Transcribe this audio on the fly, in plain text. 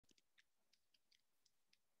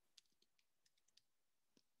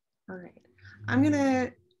All right, I'm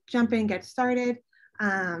gonna jump in and get started.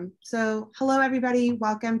 So hello everybody,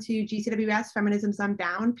 welcome to GCWS Feminisms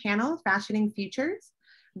Unbound panel, Fashioning Futures.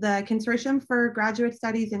 The Consortium for Graduate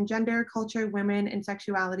Studies in Gender, Culture, Women, and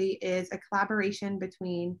Sexuality is a collaboration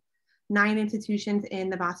between 9 institutions in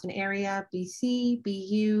the Boston area: BC,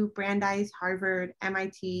 BU, Brandeis, Harvard,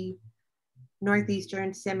 MIT,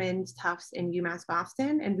 Northeastern, Simmons, Tufts, and UMass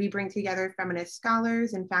Boston. And we bring together feminist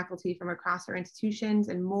scholars and faculty from across our institutions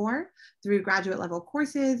and more through graduate level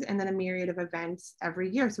courses and then a myriad of events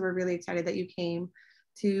every year. So we're really excited that you came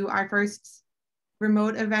to our first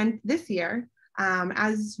remote event this year.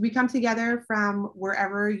 As we come together from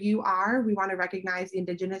wherever you are, we want to recognize the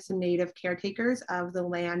Indigenous and Native caretakers of the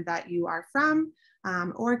land that you are from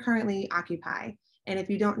or currently occupy. And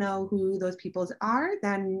if you don't know who those peoples are,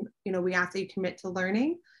 then we ask that you commit to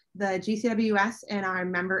learning. The GCWS and our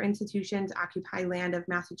member institutions occupy land of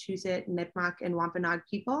Massachusetts, Nipmuc, and Wampanoag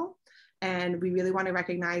people. And we really want to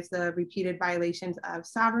recognize the repeated violations of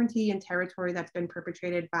sovereignty and territory that's been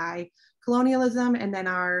perpetrated by colonialism and then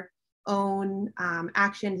our own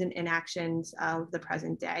actions and inactions of the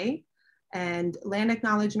present day. And land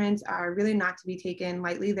acknowledgements are really not to be taken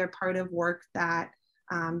lightly. They're part of work that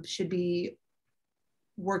should be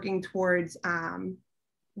working towards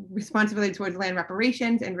responsibility towards land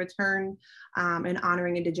reparations and return and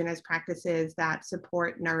honoring Indigenous practices that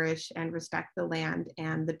support, nourish, and respect the land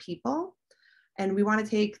and the people. And we want to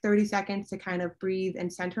take 30 seconds to kind of breathe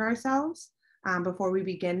and center ourselves before we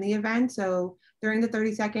begin the event. So during the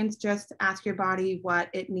 30 seconds, just ask your body what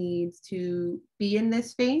it needs to be in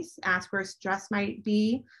this space, ask where stress might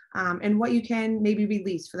be, and what you can maybe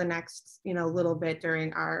release for the next little bit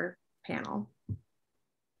during our panel.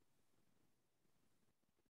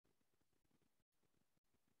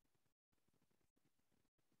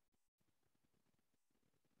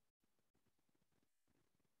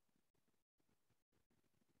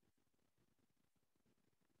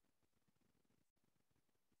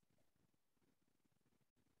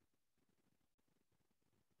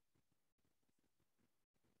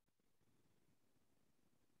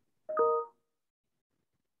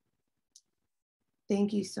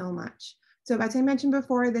 Thank you so much. So as I mentioned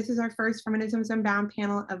before, this is our first Feminisms Unbound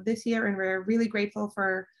panel of this year, and we're really grateful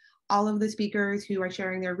for all of the speakers who are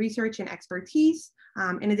sharing their research and expertise,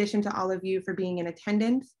 in addition to all of you for being in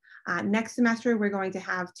attendance. Next semester, we're going to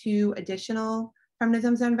have 2 additional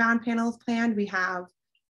Feminisms Unbound panels planned. We have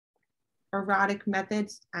erotic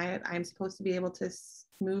methods. I'm supposed to be able to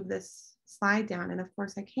move this slide down, and of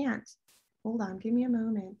course I can't. Hold on, give me a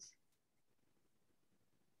moment.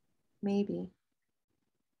 Maybe.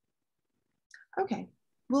 Okay,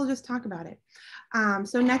 we'll just talk about it.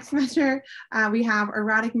 So next semester, we have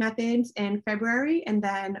erotic methods in February and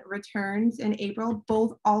then returns in April,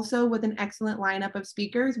 both also with an excellent lineup of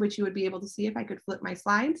speakers, which you would be able to see if I could flip my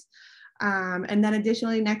slides. And then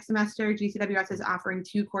additionally, next semester, GCWS is offering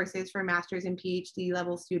 2 courses for master's and PhD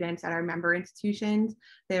level students at our member institutions.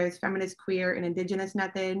 There's feminist, queer, and Indigenous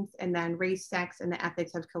methods, and then race, sex, and the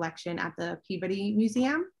ethics of collection at the Peabody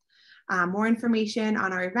Museum. More information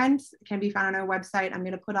on our events can be found on our website. I'm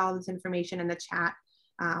going to put all this information in the chat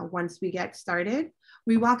once we get started.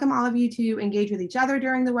 We welcome all of you to engage with each other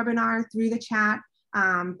during the webinar through the chat.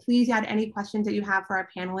 Please add any questions that you have for our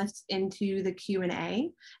panelists into the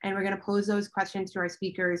Q&A, and we're going to pose those questions to our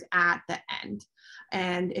speakers at the end.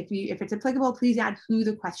 And if it's applicable, please add who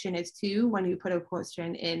the question is to when you put a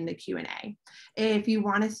question in the Q&A. If you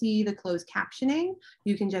want to see the closed captioning,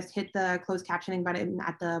 you can just hit the closed captioning button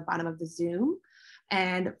at the bottom of the Zoom.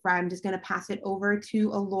 And I'm just going to pass it over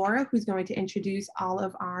to Alora, who's going to introduce all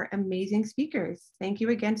of our amazing speakers. Thank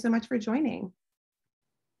you again so much for joining.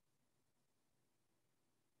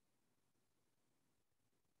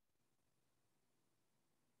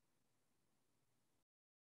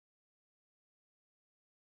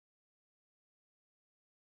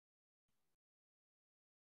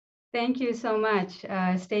 Thank you so much,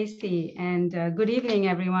 Stacy, and good evening,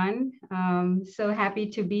 everyone. So happy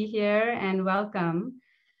to be here and welcome.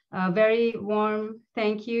 A very warm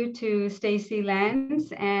thank you to Stacy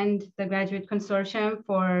Lenz and the Graduate Consortium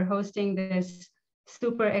for hosting this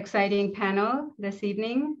super exciting panel this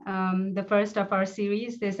evening, the first of our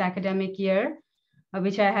series this academic year,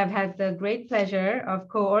 which I have had the great pleasure of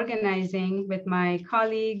co-organizing with my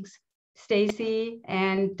colleagues, Stacy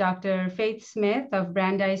and Dr. Faith Smith of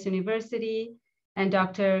Brandeis University and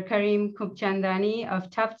Dr. Karim Kupchandani of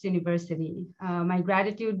Tufts University. My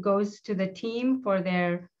gratitude goes to the team for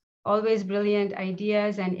their always brilliant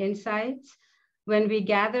ideas and insights. When we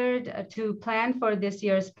gathered to plan for this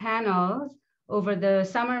year's panels over the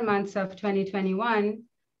summer months of 2021,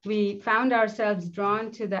 we found ourselves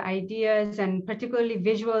drawn to the ideas and particularly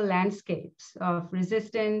visual landscapes of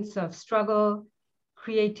resistance, of struggle,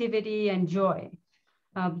 creativity, and joy.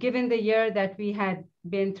 Given the year that we had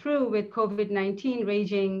been through with COVID-19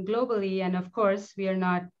 raging globally, and of course, we are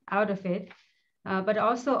not out of it, but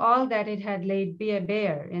also all that it had laid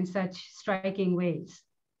bare in such striking ways.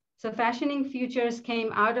 So Fashioning Futures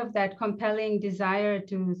came out of that compelling desire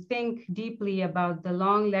to think deeply about the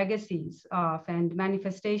long legacies of and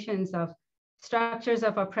manifestations of structures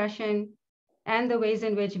of oppression and the ways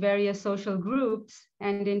in which various social groups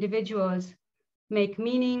and individuals make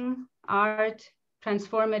meaning, art,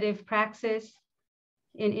 transformative praxis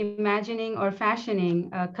in imagining or fashioning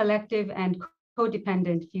a collective and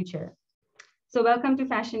codependent future. So welcome to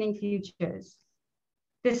Fashioning Futures.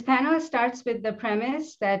 This panel starts with the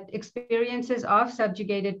premise that experiences of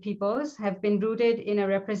subjugated peoples have been rooted in a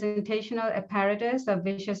representational apparatus of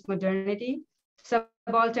vicious modernity.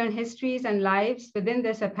 Subaltern histories and lives within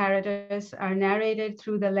this apparatus are narrated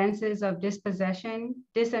through the lenses of dispossession,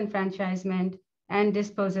 disenfranchisement, and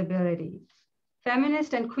disposability.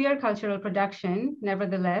 Feminist and queer cultural production,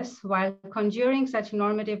 nevertheless, while conjuring such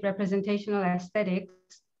normative representational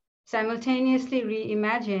aesthetics, simultaneously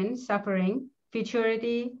reimagine suffering,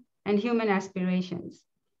 futurity, and human aspirations.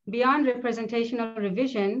 Beyond representational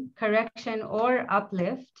revision, correction, or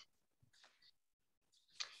uplift,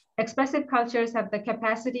 expressive cultures have the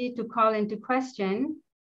capacity to call into question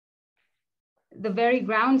the very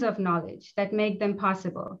grounds of knowledge that make them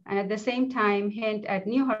possible, and at the same time hint at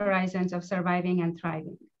new horizons of surviving and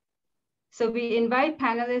thriving. So we invite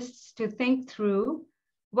panelists to think through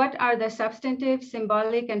what are the substantive,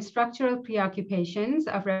 symbolic, and structural preoccupations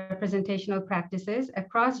of representational practices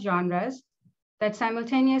across genres that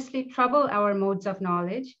simultaneously trouble our modes of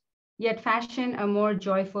knowledge, yet fashion a more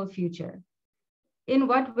joyful future? In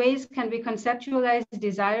what ways can we conceptualize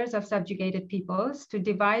desires of subjugated peoples to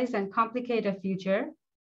devise and complicate a future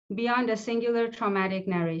beyond a singular traumatic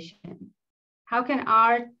narration? How can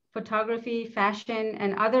art, photography, fashion,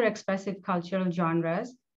 and other expressive cultural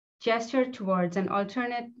genres gesture towards an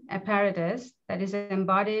alternate apparatus that is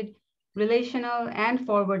embodied, relational, and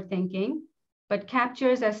forward-thinking, but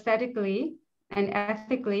captures aesthetically and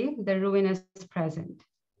ethically the ruinous present?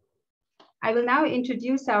 I will now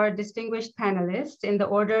introduce our distinguished panelists in the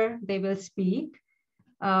order they will speak.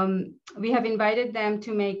 We have invited them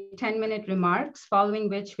to make 10-minute remarks, following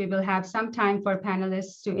which we will have some time for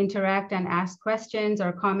panelists to interact and ask questions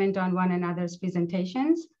or comment on one another's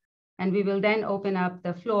presentations. And we will then open up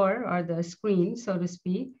the floor or the screen, so to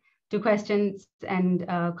speak, to questions and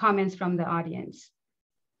comments from the audience.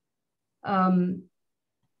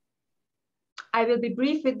 I will be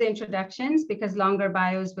brief with the introductions because longer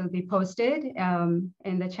bios will be posted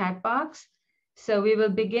in the chat box. So we will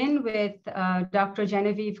begin with Dr.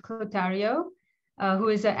 Genevieve Clotario, who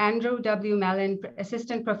is an Andrew W. Mellon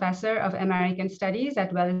Assistant Professor of American Studies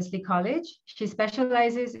at Wellesley College. She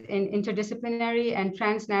specializes in interdisciplinary and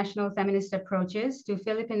transnational feminist approaches to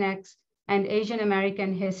Filipinx and Asian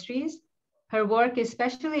American histories. Her work is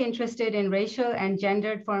especially interested in racial and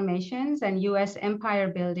gendered formations and US empire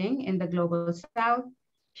building in the global South.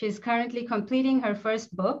 She's currently completing her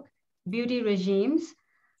first book, Beauty Regimes,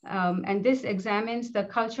 and this examines the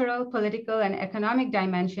cultural, political, and economic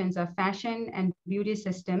dimensions of fashion and beauty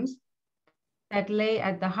systems that lay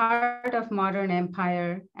at the heart of modern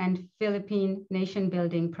empire and Philippine nation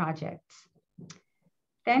building projects.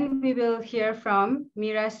 Then we will hear from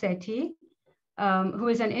Mira Sethi, who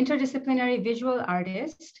is an interdisciplinary visual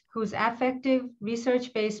artist whose affective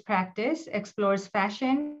research-based practice explores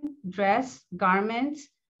fashion, dress, garments,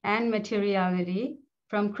 and materiality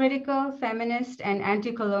from critical, feminist, and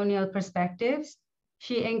anti-colonial perspectives.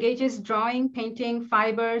 She engages drawing, painting,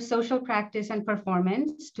 fiber, social practice, and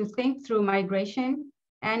performance to think through migration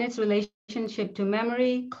and its relationship to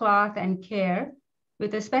memory, cloth, and care,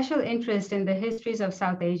 with a special interest in the histories of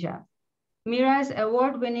South Asia. Mira's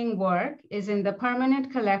award-winning work is in the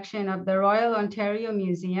permanent collection of the Royal Ontario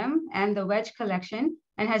Museum and the Wedge Collection,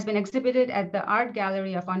 and has been exhibited at the Art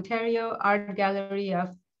Gallery of Ontario, Art Gallery of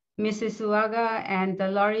Mississauga, and the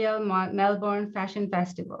L'Oreal Melbourne Fashion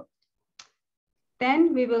Festival.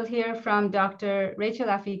 Then we will hear from Dr. Rachel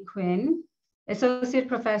Affey Quinn, Associate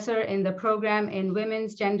Professor in the program in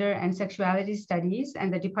Women's, Gender, and Sexuality Studies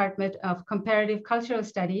and the Department of Comparative Cultural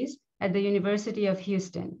Studies at the University of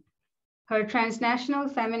Houston. Her transnational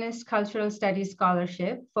feminist cultural studies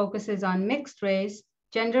scholarship focuses on mixed race,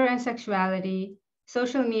 gender and sexuality,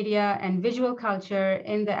 social media, and visual culture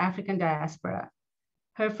in the African diaspora.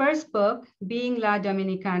 Her first book, Being La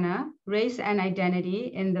Dominicana, Race and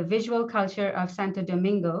Identity in the Visual Culture of Santo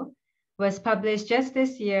Domingo, was published just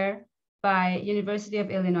this year by University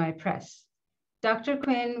of Illinois Press. Dr.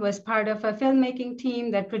 Quinn was part of a filmmaking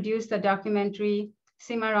team that produced the documentary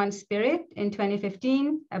Cimarron Spirit in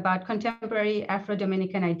 2015 about contemporary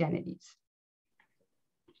Afro-Dominican identities.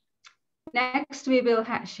 Next, we will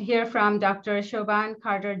hear from Dr. Siobhan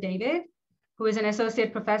Carter-David, who is an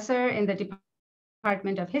associate professor in the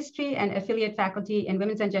Department of History and affiliate faculty in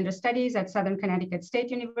Women's and Gender Studies at Southern Connecticut State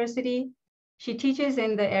University. She teaches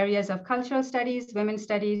in the areas of cultural studies, women's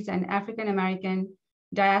studies, and African American,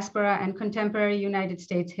 diaspora, and contemporary United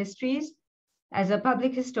States histories. As a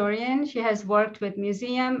public historian, she has worked with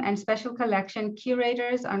museum and special collection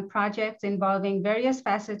curators on projects involving various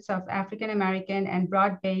facets of African American and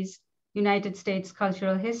broad-based United States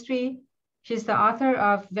cultural history. She's the author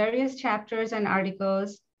of various chapters and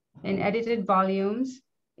articles in edited volumes,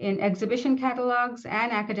 in exhibition catalogs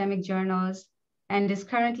and academic journals, and is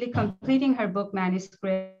currently completing her book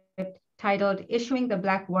manuscript titled Issuing the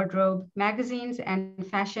Black Wardrobe, Magazines and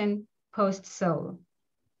Fashion Post-Soul.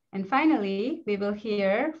 And finally, we will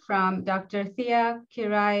hear from Dr. Thea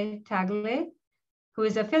Kirai Tagle, who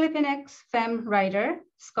is a Filipinx femme writer,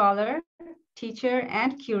 scholar, teacher,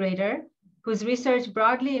 and curator, whose research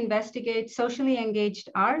broadly investigates socially engaged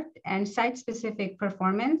art and site-specific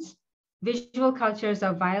performance, visual cultures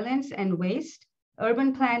of violence and waste,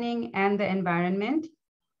 urban planning and the environment,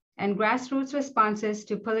 and grassroots responses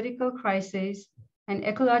to political crises and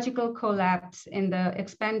ecological collapse in the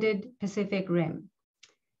expanded Pacific Rim.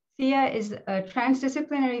 Thea is a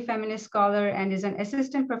transdisciplinary feminist scholar and is an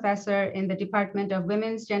assistant professor in the Department of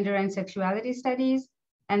Women's, Gender, and Sexuality Studies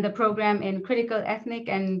and the program in Critical Ethnic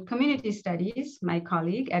and Community Studies, my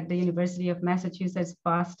colleague at the University of Massachusetts,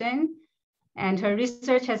 Boston. And her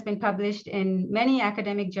research has been published in many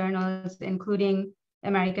academic journals, including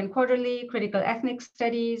American Quarterly, Critical Ethnic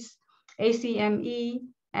Studies, ACME,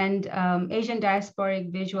 and Asian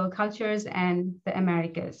Diasporic Visual Cultures and the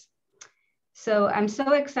Americas. So I'm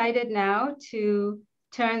so excited now to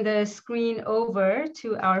turn the screen over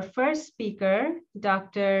to our first speaker,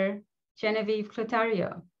 Dr. Genevieve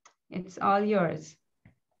Clotario. It's all yours.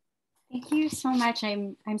 Thank you so much.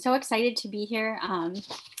 I'm so excited to be here.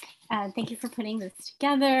 Thank you for putting this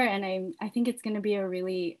together. And I think it's going to be a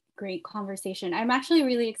really great conversation. I'm actually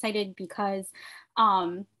really excited because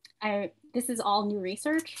this is all new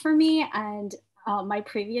research for me, and my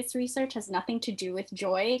previous research has nothing to do with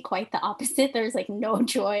joy, quite the opposite. There's like no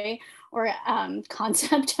joy or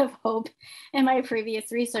concept of hope in my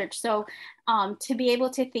previous research. So to be able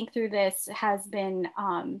to think through this has been,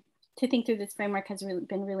 to think through this framework has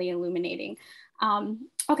been really illuminating.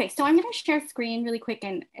 Okay, so I'm gonna share screen really quick,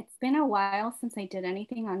 and it's been a while since I did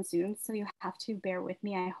anything on Zoom, so you have to bear with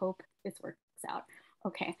me. I hope this works out.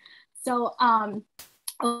 Okay, so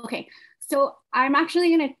so I'm actually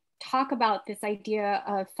gonna talk about this idea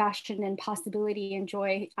of fashion and possibility and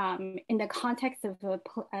joy in the context of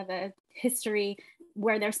a history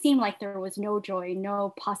where there seemed like there was no joy,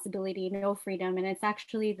 no possibility, no freedom. And it's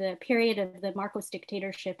actually the period of the Marcos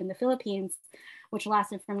dictatorship in the Philippines, which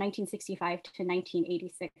lasted from 1965 to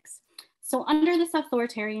 1986. So under this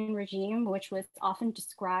authoritarian regime, which was often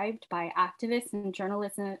described by activists and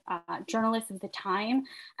journalists of the time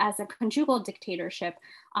as a conjugal dictatorship,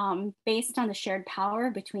 based on the shared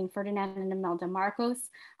power between Ferdinand and Imelda Marcos.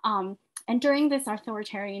 And during this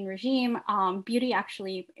authoritarian regime, beauty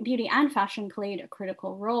and fashion played a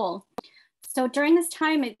critical role. So during this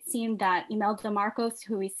time, it seemed that Imelda Marcos,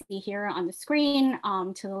 who we see here on the screen,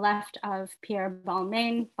 to the left of Pierre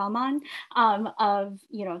Balmain of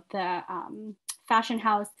the fashion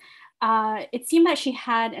house, it seemed that she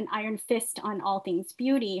had an iron fist on all things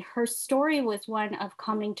beauty. Her story was one of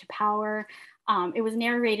coming to power. It was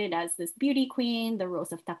narrated as this beauty queen, the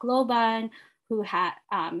Rose of Tacloban, who had,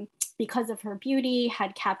 because of her beauty,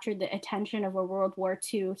 had captured the attention of a World War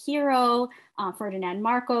II hero, Ferdinand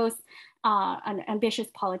Marcos, an ambitious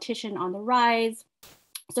politician on the rise.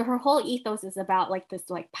 So her whole ethos is about like this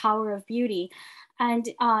power of beauty. And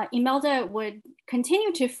Imelda would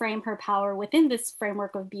continue to frame her power within this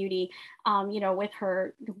framework of beauty, with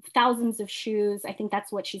her thousands of shoes. I think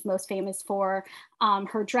that's what she's most famous for.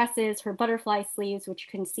 Her dresses, her butterfly sleeves, which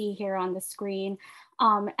you can see here on the screen.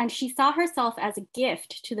 And she saw herself as a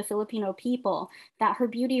gift to the Filipino people, that her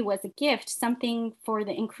beauty was a gift, something for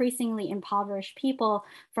the increasingly impoverished people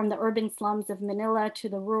from the urban slums of Manila to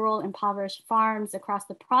the rural impoverished farms across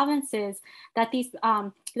the provinces, that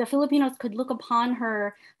the Filipinos could look upon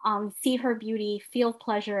her, see her beauty, feel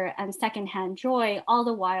pleasure and secondhand joy, all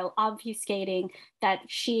the while obfuscating that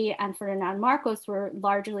she and Ferdinand Marcos were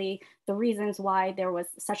largely the reasons why there was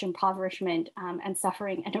such impoverishment and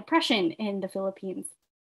suffering and oppression in the Philippines.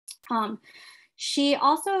 She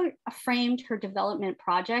also framed her development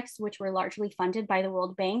projects, which were largely funded by the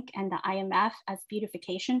World Bank and the IMF, as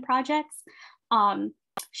beautification projects.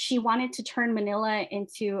 She wanted to turn Manila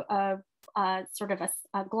into a sort of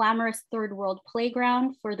a glamorous third world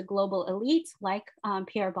playground for the global elite, like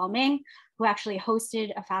Pierre Balmain, who actually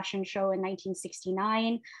hosted a fashion show in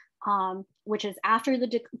 1969, which is after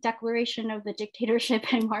the declaration of the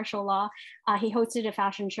dictatorship and martial law. He hosted a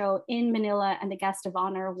fashion show in Manila, and the guest of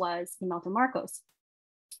honor was Imelda Marcos.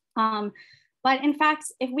 But in fact,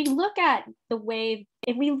 if we look at the way,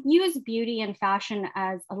 if we use beauty and fashion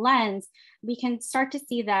as a lens, we can start to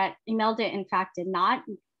see that Imelda, in fact, did not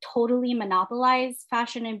totally monopolize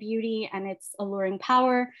fashion and beauty and its alluring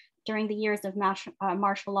power during the years of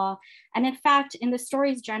martial law. And in fact, in the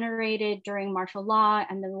stories generated during martial law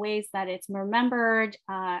and the ways that it's remembered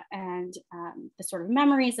and the sort of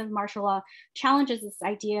memories of martial law challenges this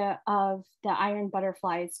idea of the iron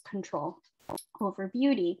butterfly's control over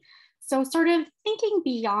beauty. So sort of thinking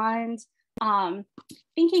beyond Imelda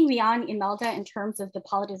in terms of the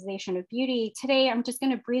politicization of beauty, today I'm just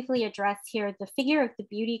going to briefly address here the figure of the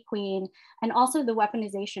beauty queen and also the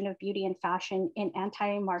weaponization of beauty and fashion in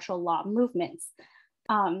anti-martial law movements.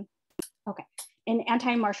 In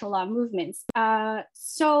anti-martial law movements.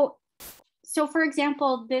 So for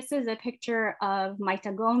example, this is a picture of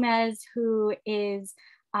Maita Gomez, who is,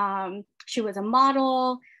 she was a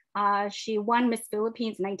model. She won Miss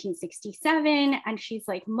Philippines in 1967, and she's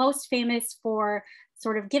like most famous for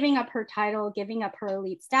sort of giving up her title, giving up her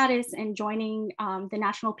elite status, and joining the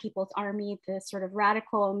National People's Army, the sort of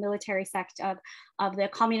radical military sect of the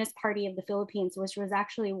Communist Party of the Philippines, which was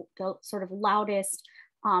actually the sort of loudest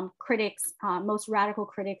critics, most radical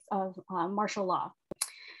critics of martial law.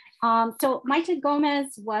 So Maita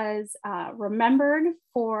Gomez was remembered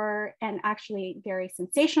for, and actually very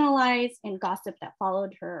sensationalized in gossip that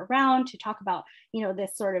followed her around, to talk about, you know,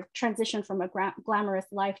 this sort of transition from a glamorous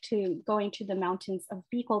life to going to the mountains of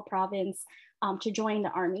Bicol province to join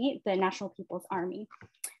the army, the National People's Army.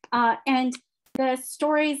 And the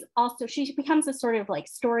stories also, she becomes a sort of like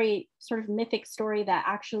story, sort of mythic story that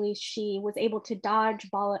actually she was able to dodge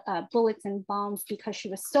bullets and bombs because she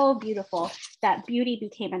was so beautiful that beauty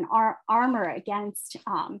became an armor against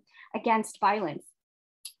violence.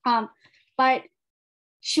 But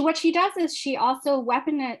what she does is she also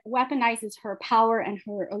weaponizes her power and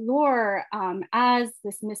her allure as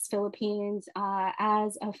this Miss Philippines,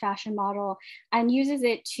 as a fashion model, and uses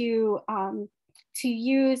it to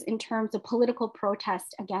use in terms of political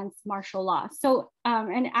protest against martial law. So,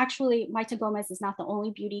 and actually Maita Gomez is not the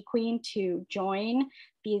only beauty queen to join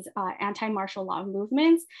these anti-martial law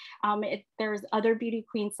movements. There's other beauty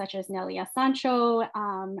queens such as Nelia Sancho,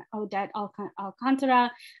 Odette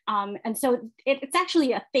Alcantara. And so it's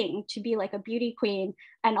actually a thing to be like a beauty queen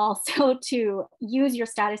and also to use your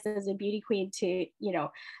status as a beauty queen to, you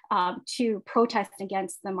know, to protest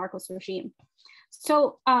against the Marcos regime.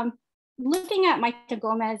 So, looking at Maita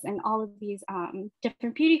Gomez and all of these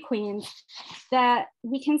different beauty queens, that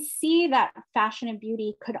we can see that fashion and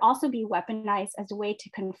beauty could also be weaponized as a way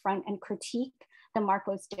to confront and critique the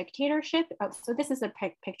Marcos dictatorship. So this is a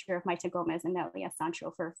picture of Maita Gomez and Nelia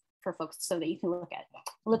Sancho for folks, so that you can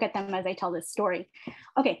look at them as I tell this story.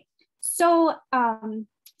 Okay, so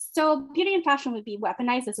so beauty and fashion would be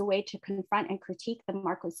weaponized as a way to confront and critique the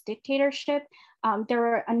Marcos dictatorship. There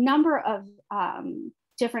are a number of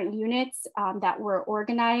different units that were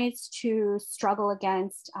organized to struggle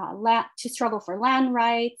against, to struggle for land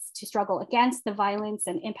rights, to struggle against the violence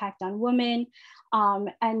and impact on women.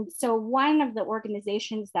 And so one of the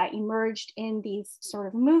organizations that emerged in these sort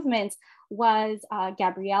of movements was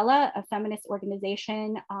Gabriela, a feminist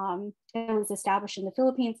organization that was established in the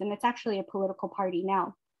Philippines, and it's actually a political party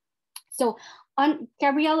now. So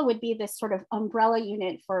Gabriela would be this sort of umbrella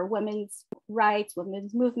unit for women's rights,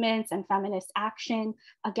 women's movements, and feminist action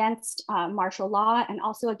against martial law and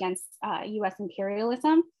also against US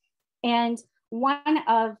imperialism. And one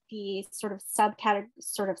of the sort of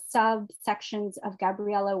subsections of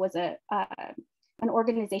Gabriela was an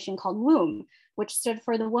organization called WOMB, which stood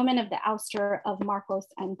for the Women of the Ouster of Marcos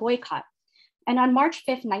and Boycott. And on March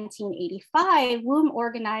 5th, 1985, WOMB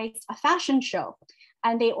organized a fashion show.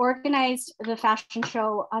 And they organized the fashion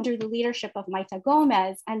show under the leadership of Maita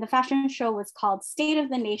Gomez. And the fashion show was called State of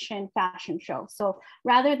the Nation Fashion Show. So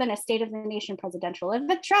rather than a State of the Nation presidential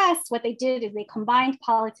address, what they did is they combined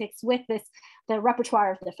politics with the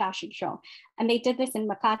repertoire of the fashion show. And they did this in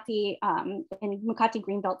Makati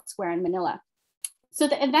Greenbelt Square in Manila. So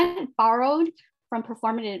the event borrowed from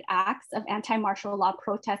performative acts of anti-martial law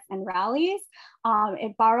protests and rallies.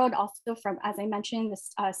 It borrowed also from, as I mentioned,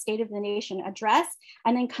 the State of the Nation address,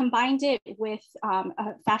 and then combined it with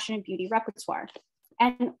a fashion and beauty repertoire.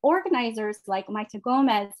 And organizers like Maite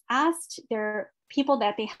Gomez asked their people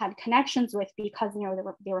that they had connections with, because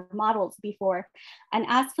they were models before, and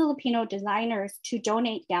asked Filipino designers to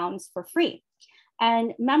donate gowns for free.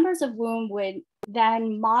 And members of WOMB would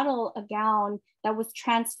then model a gown that was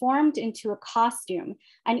transformed into a costume.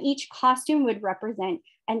 And each costume would represent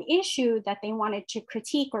an issue that they wanted to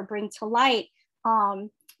critique or bring to light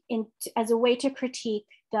as a way to critique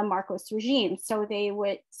the Marcos regime. So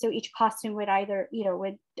each costume would either,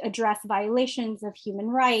 would address violations of human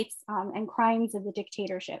rights and crimes of the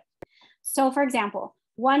dictatorship. So for example,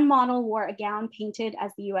 one model wore a gown painted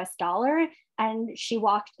as the US dollar, and she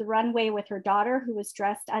walked the runway with her daughter, who was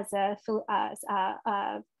dressed as a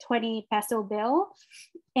 20 peso bill.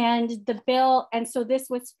 And so this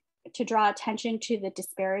was to draw attention to the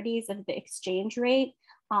disparities of the exchange rate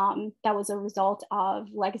that was a result of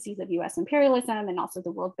legacies of US imperialism, and also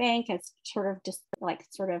the World Bank as devaluing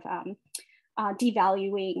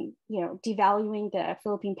the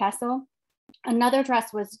Philippine peso. Another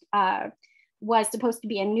dress was supposed to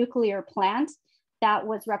be a nuclear plant that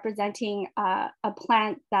was representing a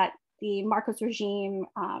plant that the Marcos regime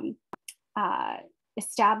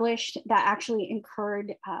established that actually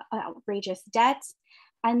incurred outrageous debt.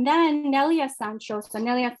 And then Nelia Sancho, so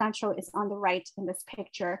Nelia Sancho is on the right in this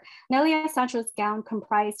picture. Nelia Sancho's gown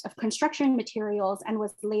comprised of construction materials and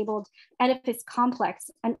was labeled Edifice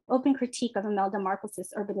Complex, an open critique of Imelda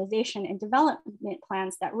Marcos's urbanization and development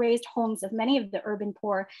plans that raised homes of many of the urban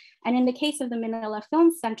poor. And in the case of the Manila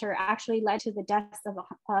Film Center, actually led to the deaths of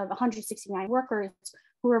 169 workers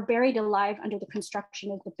who were buried alive under the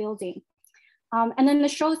construction of the building. And then the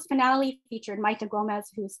show's finale featured Maite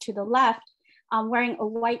Gomez, who's to the left, wearing a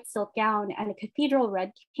white silk gown and a cathedral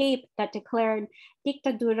red cape that declared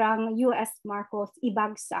Diktadurang US Marcos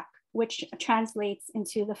Ibagsak, which translates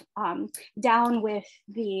into the down with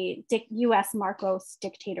the US Marcos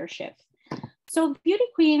dictatorship. So beauty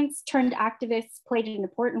queens turned activists played an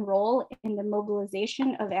important role in the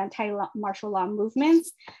mobilization of anti-martial law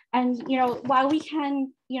movements. And while we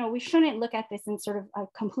can, we shouldn't look at this in sort of a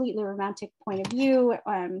completely romantic point of view.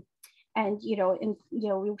 And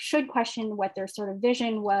we should question what their sort of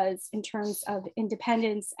vision was in terms of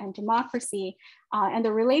independence and democracy, and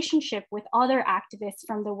the relationship with other activists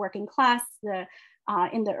from the working class,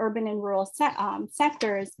 in the urban and rural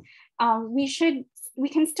sectors. We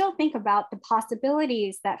can still think about the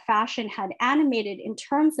possibilities that fashion had animated in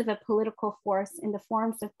terms of a political force in the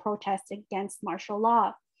forms of protests against martial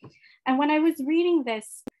law. And when I was reading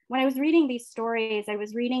these stories, I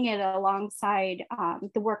was reading it alongside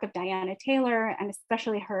the work of Diana Taylor, and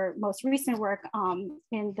especially her most recent work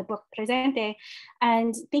in the book Presente,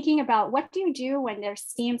 and thinking about what do you do when there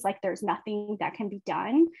seems like there's nothing that can be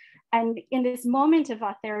done. And in this moment of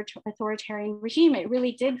authoritarian regime, it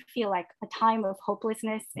really did feel like a time of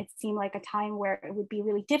hopelessness. It seemed like a time where it would be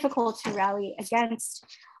really difficult to rally against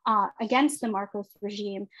the Marcos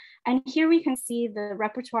regime. And here we can see the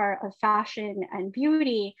repertoire of fashion and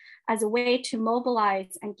beauty as a way to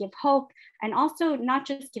mobilize and give hope, and also not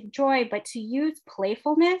just give joy, but to use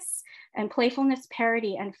playfulness and playfulness,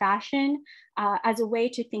 parody, and fashion as a way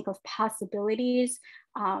to think of possibilities,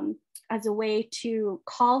 as a way to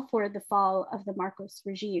call for the fall of the Marcos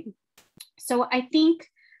regime. So I think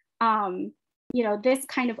this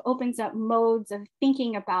kind of opens up modes of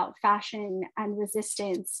thinking about fashion and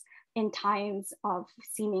resistance in times of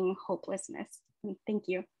seeming hopelessness. And thank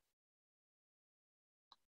you.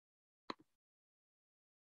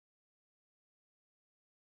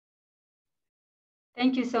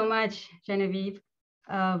 Thank you so much, Genevieve.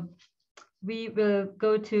 We will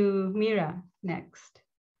go to Mira next.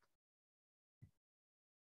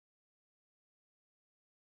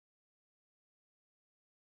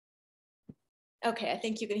 Okay, I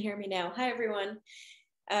think you can hear me now. Hi, everyone.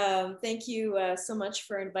 Thank you so much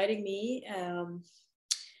for inviting me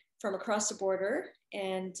from across the border.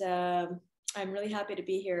 And I'm really happy to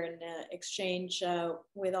be here and exchange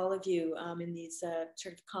with all of you in these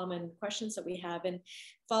sort of common questions that we have. And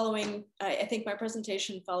following, I think my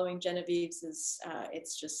presentation following Genevieve's is,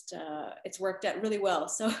 it's worked out really well.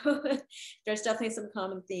 So there's definitely some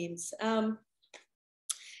common themes.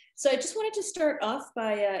 So I just wanted to start off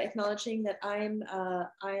by acknowledging that I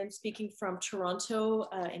am speaking from Toronto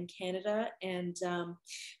in Canada, and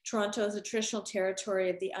Toronto is a traditional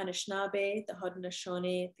territory of the Anishinaabe, the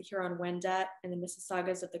Haudenosaunee, the Huron-Wendat, and the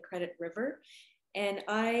Mississaugas of the Credit River. And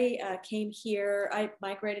I came here, I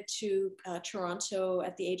migrated to Toronto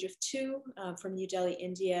at the age of 2 from New Delhi,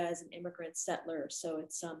 India as an immigrant settler. So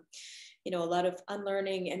it's, you know, a lot of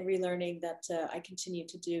unlearning and relearning that I continue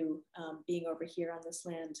to do being over here on this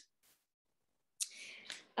land.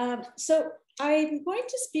 So I'm going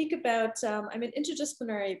to speak about, I'm an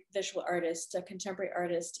interdisciplinary visual artist, a contemporary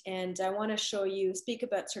artist, and I want to speak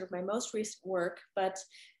about sort of my most recent work, but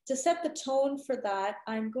to set the tone for that,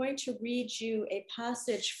 I'm going to read you a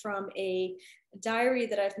passage from a diary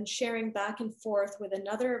that I've been sharing back and forth with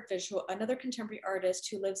another contemporary artist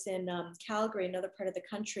who lives in Calgary, another part of the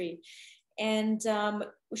country. And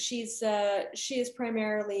she is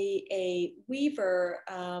primarily a weaver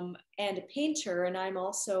and a painter, and I'm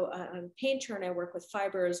also a painter, and I work with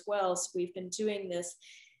fiber as well. So we've been doing this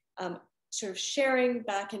sort of sharing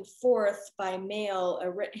back and forth by mail,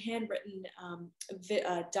 a handwritten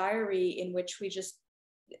diary in which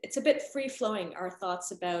it's a bit free flowing, our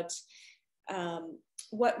thoughts about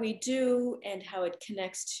what we do and how it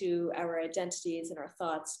connects to our identities and our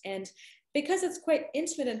thoughts. And because it's quite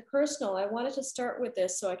intimate and personal, I wanted to start with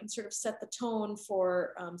this so I can sort of set the tone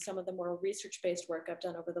for some of the more research-based work I've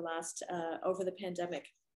done over the pandemic.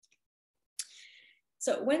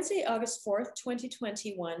 So Wednesday, August 4th,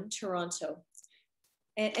 2021, Toronto.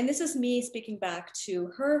 And this is me speaking back to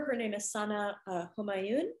her. Her name is Sana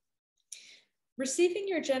Humayun. Receiving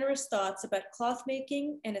your generous thoughts about cloth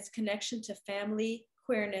making and its connection to family,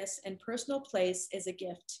 queerness, and personal place is a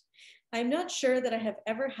gift. I'm not sure that I have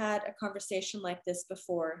ever had a conversation like this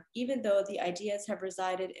before, even though the ideas have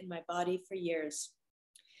resided in my body for years.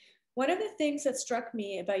 One of the things that struck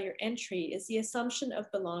me about your entry is the assumption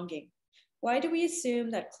of belonging. Why do we assume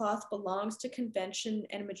that cloth belongs to convention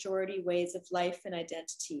and majority ways of life and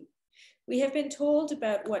identity? We have been told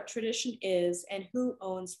about what tradition is and who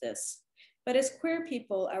owns this. But as queer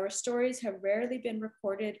people, our stories have rarely been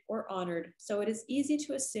recorded or honored, so it is easy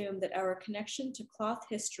to assume that our connection to cloth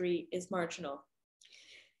history is marginal.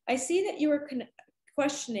 I see that you are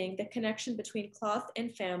questioning the connection between cloth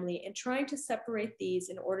and family and trying to separate these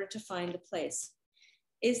in order to find a place.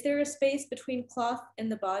 Is there a space between cloth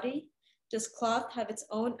and the body? Does cloth have its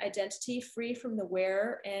own identity free from the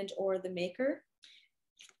wearer and or the maker?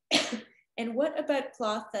 And what about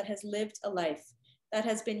cloth that has lived a life, that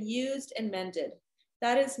has been used and mended?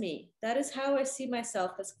 That is me. That is how I see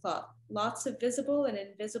myself as cloth. Lots of visible and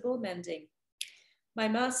invisible mending. My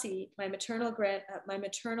Masi, my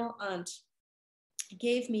maternal aunt,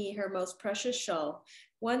 gave me her most precious shawl,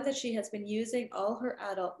 one that she has been using all her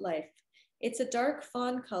adult life. It's a dark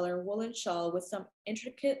fawn color woolen shawl with some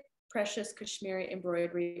intricate, precious Kashmiri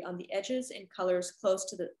embroidery on the edges in colors close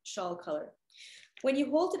to the shawl color. When you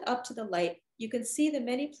hold it up to the light, you can see the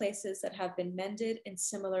many places that have been mended in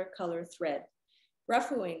similar color thread.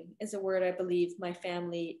 Ruffling is a word I believe my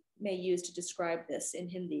family may use to describe this in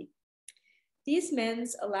Hindi. These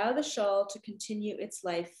mends allow the shawl to continue its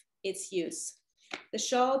life, its use. The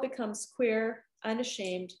shawl becomes queer,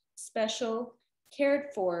 unashamed, special,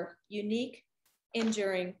 cared for, unique,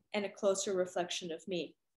 enduring, and a closer reflection of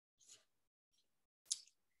me.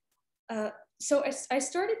 So I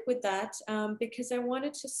started with that because I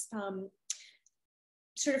wanted to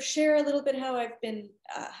sort of share a little bit how I've been,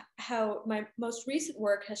 how my most recent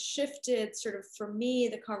work has shifted sort of for me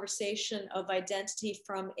the conversation of identity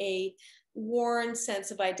from a worn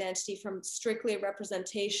sense of identity from strictly a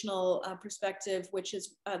representational perspective, which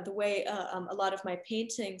is the way a lot of my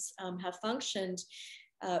paintings have functioned,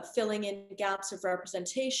 filling in gaps of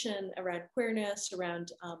representation around queerness,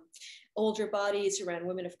 around older bodies, around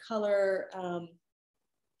women of color,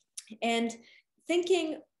 and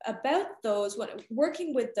thinking about those,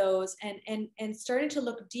 working with those, and starting to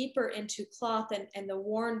look deeper into cloth and the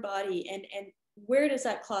worn body, and where does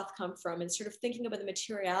that cloth come from, and sort of thinking about the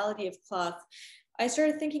materiality of cloth. I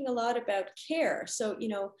started thinking a lot about care. So, you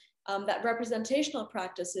know, that representational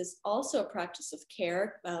practice is also a practice of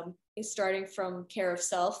care, is starting from care of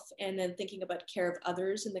self and then thinking about care of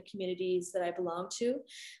others in the communities that I belong to.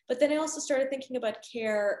 But then I also started thinking about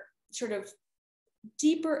care sort of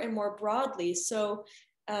deeper and more broadly. So,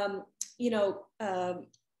 you know,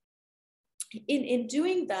 in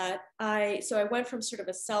doing that, I went from sort of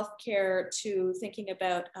a self-care to thinking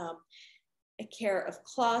about a care of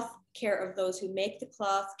cloth, care of those who make the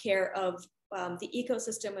cloth, care of the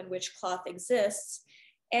ecosystem in which cloth exists.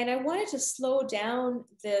 And I wanted to slow down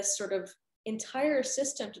this sort of entire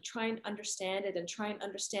system to try and understand it and try and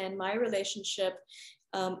understand my relationship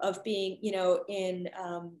of being, you know, in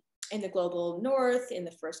the global north, in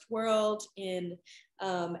the first world,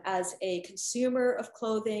 as a consumer of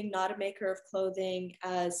clothing, not a maker of clothing,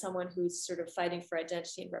 as someone who's sort of fighting for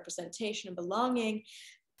identity and representation and belonging,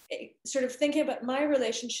 sort of thinking about my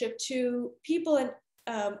relationship to people and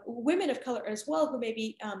women of color as well, who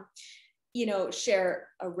maybe you know, share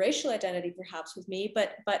a racial identity perhaps with me,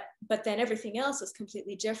 but then everything else is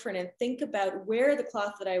completely different, and think about where the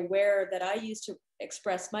cloth that I wear that I use to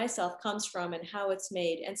express myself comes from, and how it's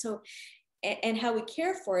made, and so, and how we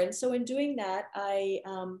care for it. And so in doing that, I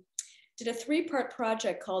did a 3-part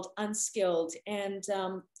project called Unskilled, and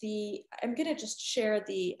I'm gonna just share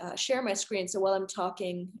my screen. So while I'm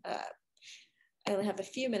talking, I only have a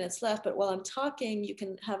few minutes left, but while I'm talking, you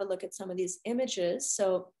can have a look at some of these images.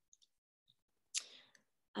 So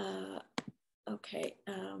okay.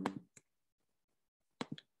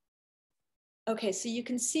 Okay, so you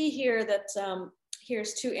can see here that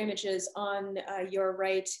here's 2 images. On your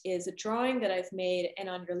right is a drawing that I've made, and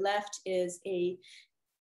on your left is a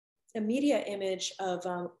media image of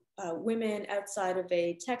women outside of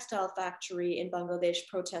a textile factory in Bangladesh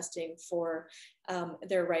protesting for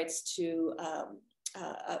their rights to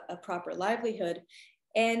a proper livelihood.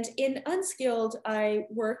 And in Unskilled, I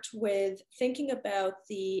worked with thinking about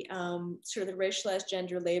the sort of the racialized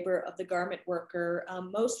gender labor of the garment worker,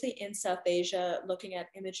 mostly in South Asia, looking at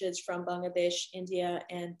images from Bangladesh, India,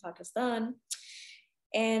 and Pakistan.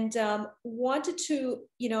 And wanted to,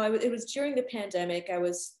 you know, it was during the pandemic. I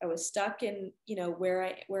was stuck in, you know, where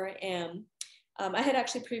I am. I had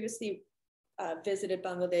actually previously visited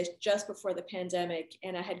Bangladesh just before the pandemic,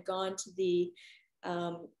 and I had gone to the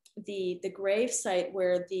grave site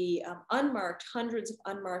where the hundreds of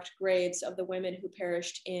unmarked graves of the women who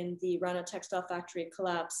perished in the Rana textile factory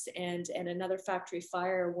collapse and another factory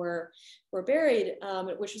fire were buried,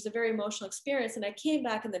 which was a very emotional experience. And I came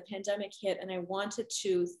back and the pandemic hit, and I wanted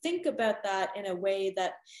to think about that in a way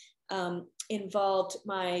that involved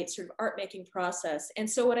my sort of art making process. And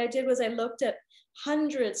so what I did was I looked at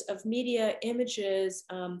hundreds of media images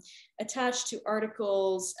attached to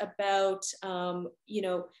articles about you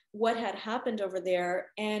know, what had happened over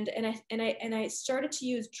there, and I started to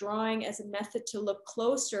use drawing as a method to look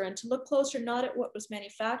closer, and to look closer not at what was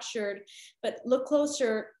manufactured, but look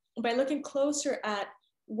closer by looking closer at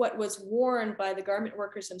what was worn by the garment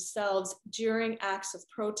workers themselves during acts of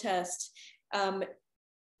protest. And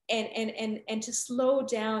to slow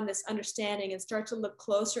down this understanding and start to look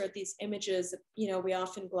closer at these images that, you know, we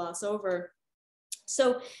often gloss over.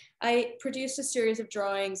 So I produced a series of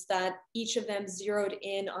drawings that each of them zeroed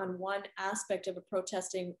in on one aspect of a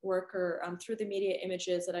protesting worker through the media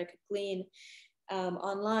images that I could glean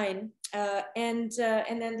online. And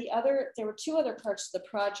then there were 2 other parts to the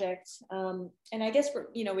project. And I guess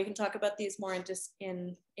we can talk about these more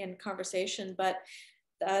in conversation, but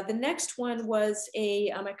the next one was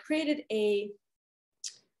I created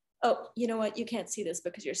oh, you know what? You can't see this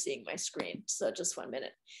because you're seeing my screen. So just 1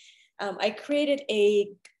 minute. I created a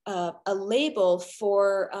label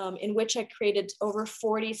for, in which I created over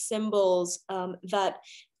 40 symbols that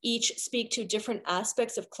each speak to different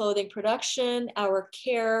aspects of clothing production, our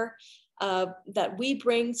care that we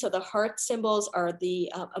bring. So the heart symbols are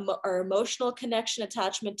our emotional connection,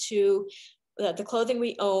 attachment to the clothing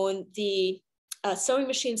we own. The sewing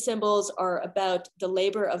machine symbols are about the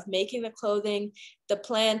labor of making the clothing. The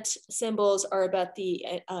plant symbols are about the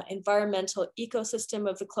environmental ecosystem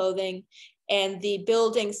of the clothing. And the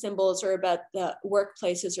building symbols are about the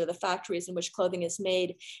workplaces or the factories in which clothing is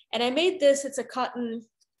made. And I made this, it's a cotton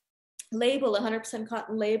label, 100%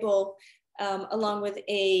 cotton label, along with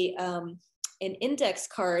an index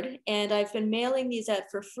card. And I've been mailing these out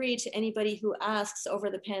for free to anybody who asks over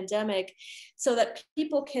the pandemic, so that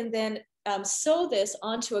people can then sew this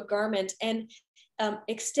onto a garment and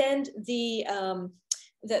extend the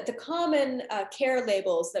common care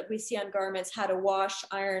labels that we see on garments: how to wash,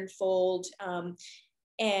 iron, fold,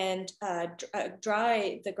 and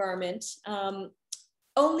dry the garment,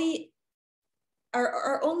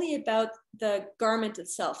 are only about the garment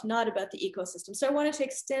itself, not about the ecosystem. So I wanted to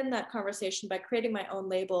extend that conversation by creating my own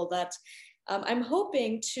label that I'm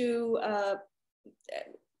hoping to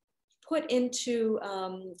put into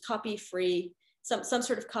copy-free, some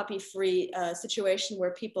sort of copy-free situation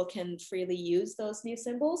where people can freely use those new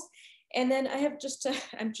symbols. And then I have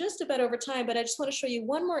I'm just about over time, but I just want to show you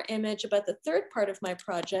one more image about the 3rd part of my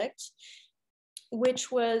project,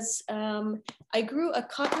 which was I grew a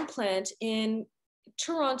cotton plant in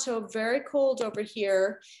Toronto, very cold over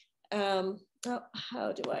here. How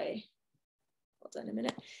do I, hold on a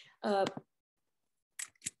minute.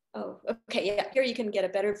 Oh, okay, yeah, here you can get a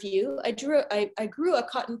better view. I grew a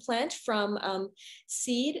cotton plant from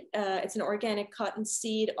seed. It's an organic cotton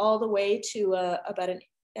seed all the way to about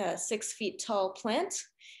a 6 feet tall plant.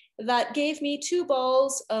 That gave me two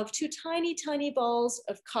tiny balls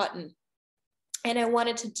of cotton. And I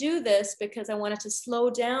wanted to do this because I wanted to slow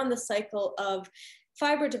down the cycle of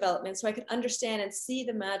fiber development so I could understand and see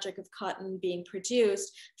the magic of cotton being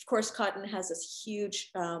produced. Of course, cotton has this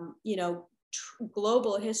huge,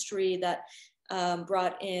 global history that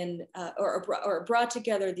brought in or brought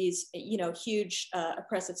together these, huge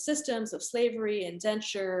oppressive systems of slavery,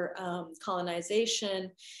 indenture,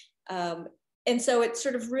 colonization. And so it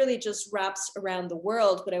sort of really just wraps around the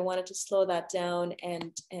world, but I wanted to slow that down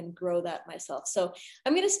and grow that myself. So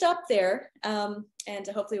I'm going to stop there, and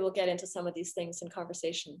hopefully we'll get into some of these things in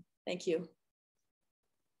conversation. Thank you.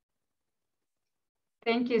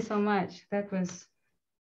 Thank you so much. That was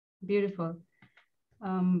beautiful.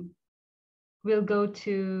 We'll go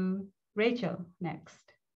to Rachel next.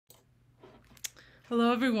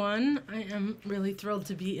 Hello, everyone. I am really thrilled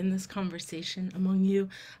to be in this conversation among you.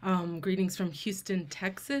 Greetings from Houston,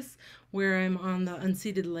 Texas, where I'm on the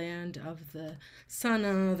unceded land of the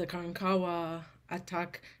Sana, the Karankawa,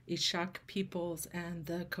 Atak, Ishak peoples, and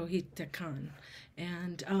the Cohitacan.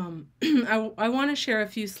 And I want to share a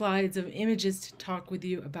few slides of images to talk with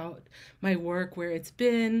you about my work, where it's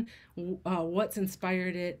been, what's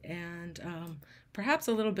inspired it, and perhaps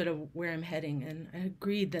a little bit of where I'm heading. And I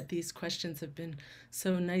agreed that these questions have been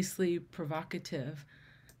so nicely provocative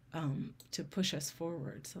to push us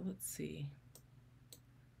forward. So let's see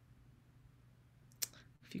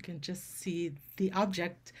if you can just see the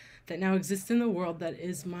object that now exists in the world that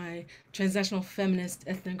is my transnational feminist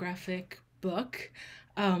ethnographic book.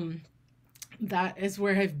 That is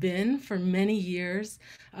where I've been for many years.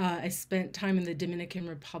 I spent time in the Dominican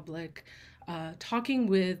Republic talking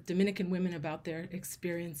with Dominican women about their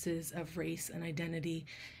experiences of race and identity,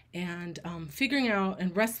 and figuring out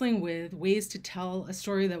and wrestling with ways to tell a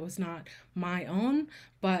story that was not my own,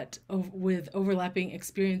 but with overlapping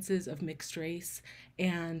experiences of mixed race,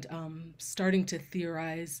 and starting to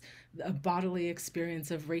theorize a bodily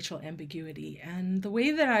experience of racial ambiguity. And the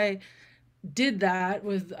way that I did that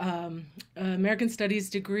with an American Studies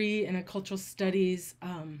degree and a cultural studies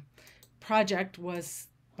project was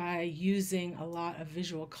by using a lot of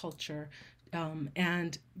visual culture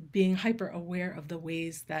and being hyper aware of the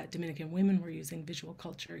ways that Dominican women were using visual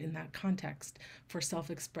culture in that context for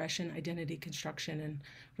self-expression, identity construction, and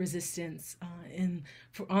resistance.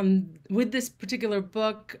 With this particular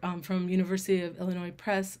book from University of Illinois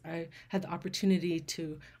Press, I had the opportunity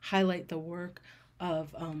to highlight the work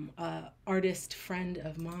of an artist friend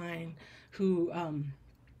of mine who got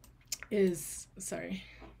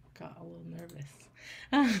a little nervous.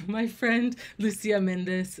 My friend Lucia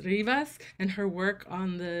Mendez Rivas, and her work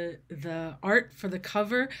on the art for the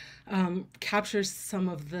cover captures some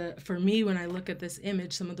of the, for me, when I look at this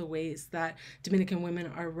image, some of the ways that Dominican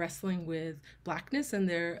women are wrestling with Blackness and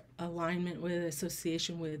their alignment with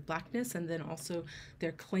association with Blackness, and then also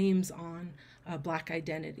their claims on Black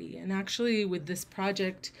identity. And actually with this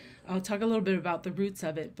project, I'll talk a little bit about the roots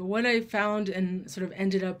of it, but what I found and sort of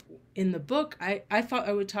ended up in the book, I thought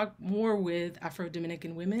I would talk more with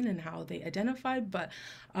Afro-Dominican women and how they identified, but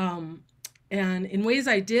and in ways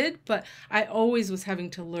I did, but I always was having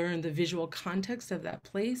to learn the visual context of that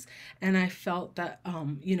place. And I felt that,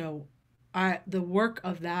 the work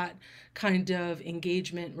of that kind of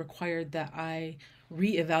engagement required that I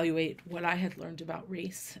reevaluate what I had learned about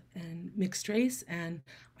race and mixed race. And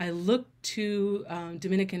I looked to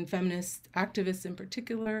Dominican feminist activists in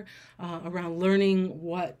particular around learning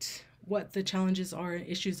what the challenges are and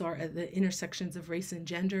issues are at the intersections of race and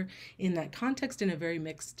gender in that context, in a very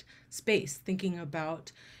mixed space, thinking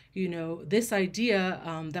about, this idea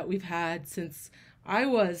that we've had since I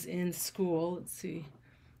was in school,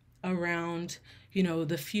 around,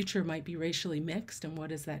 the future might be racially mixed, and what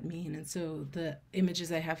does that mean? And so the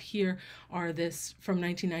images I have here are this from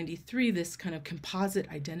 1993, this kind of composite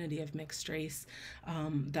identity of mixed race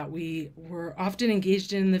that we were often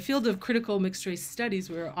engaged in the field of critical mixed race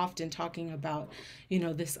studies. We were often talking about,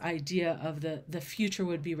 this idea of the future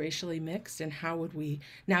would be racially mixed, and how would we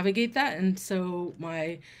navigate that? And so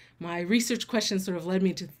my research questions sort of led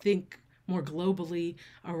me to think more globally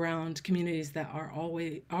around communities that are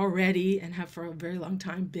already and have for a very long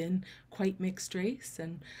time been quite mixed race.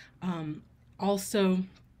 And also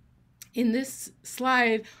in this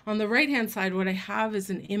slide on the right hand side, what I have is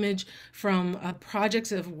an image from a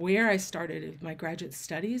project of where I started my graduate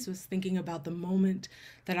studies, was thinking about the moment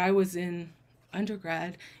that I was in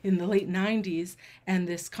undergrad in the late 90s, and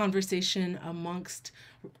this conversation amongst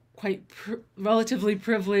quite relatively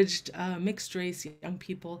privileged mixed race young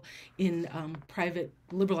people in private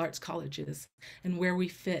liberal arts colleges, and where we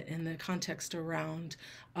fit in the context around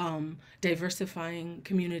diversifying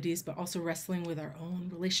communities, but also wrestling with our own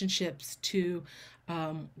relationships to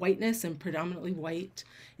whiteness and predominantly white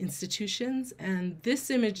institutions. And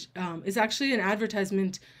this image is actually an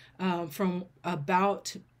advertisement from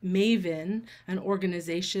About Maven, an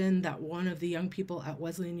organization that one of the young people at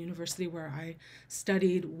Wesleyan University, where I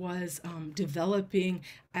studied, was developing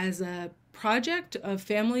as a project of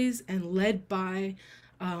families and led by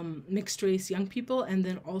mixed race young people, and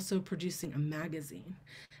then also producing a magazine.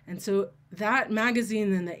 And so that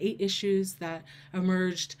magazine and the 8 issues that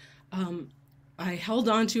emerged, I held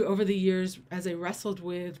on to over the years as I wrestled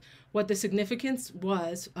with what the significance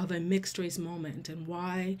was of a mixed race moment, and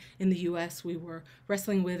why in the US we were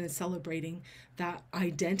wrestling with and celebrating that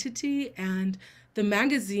identity. And the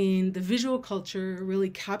magazine, the visual culture, really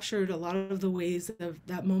captured a lot of the ways of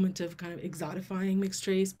that moment of kind of exotifying mixed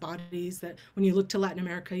race bodies, that when you look to Latin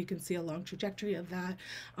America, you can see a long trajectory of that,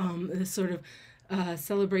 this sort of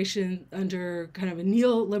celebration under kind of a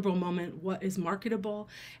neoliberal moment, what is marketable.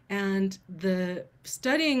 And the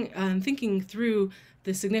studying and thinking through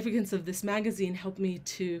the significance of this magazine helped me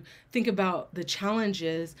to think about the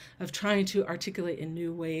challenges of trying to articulate in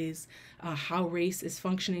new ways how race is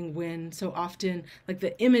functioning, when so often like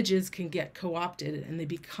the images can get co-opted and they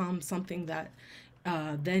become something that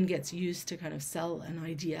then gets used to kind of sell an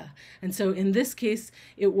idea. And so in this case,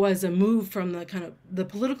 it was a move from the kind of the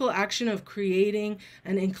political action of creating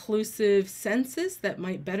an inclusive census that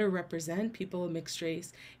might better represent people of mixed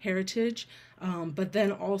race heritage. But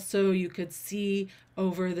then also you could see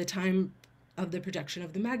over the time of the production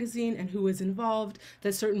of the magazine and who was involved,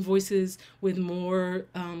 that certain voices with more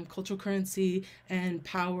cultural currency and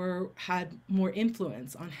power had more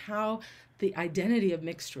influence on how the identity of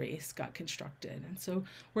mixed race got constructed. And so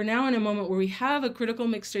we're now in a moment where we have a critical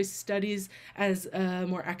mixed race studies as a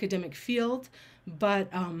more academic field,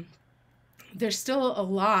 but there's still a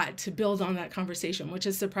lot to build on that conversation, which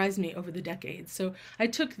has surprised me over the decades. So I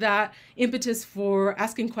took that impetus for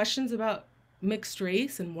asking questions about mixed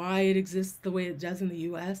race and why it exists the way it does in the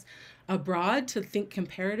US abroad, to think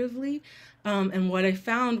comparatively. And what I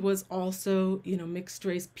found was also, mixed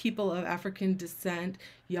race people of African descent,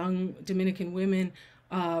 young Dominican women,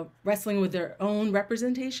 wrestling with their own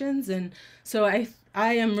representations. And so I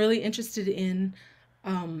am really interested in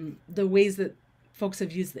the ways that folks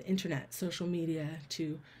have used the internet, social media,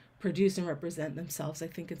 to produce and represent themselves. I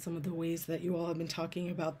think in some of the ways that you all have been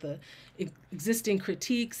talking about the existing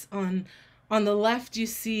critiques on the left, you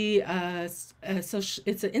see it's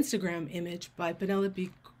an Instagram image by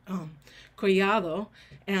Penelope Collado.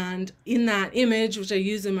 And in that image, which I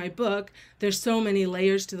use in my book, there's so many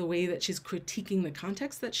layers to the way that she's critiquing the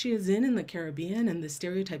context that she is in the Caribbean, and the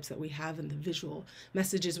stereotypes that we have and the visual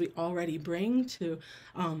messages we already bring to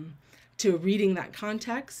reading that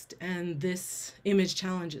context. And this image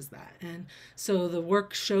challenges that. And so the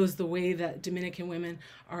work shows the way that Dominican women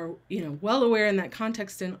are, well aware in that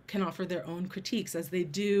context and can offer their own critiques, as they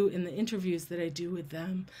do in the interviews that I do with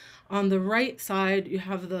them. On the right side, you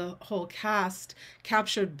have the whole cast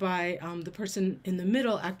captured by the person in the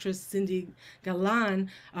middle, actress Cindy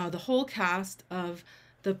Galan, the whole cast of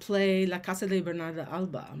the play La Casa de Bernarda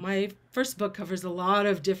Alba. My first book covers a lot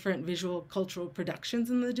of different visual cultural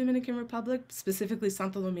productions in the Dominican Republic, specifically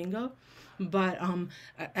Santo Domingo, but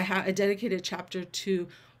I dedicated a chapter to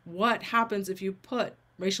what happens if you put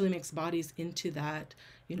racially mixed bodies into that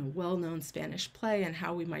well-known Spanish play, and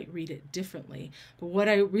how we might read it differently. But what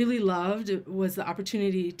I really loved was the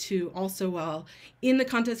opportunity to also, while in the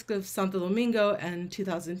context of Santo Domingo and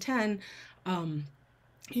 2010,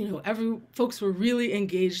 folks were really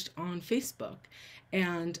engaged on Facebook.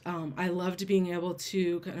 And I loved being able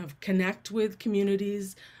to kind of connect with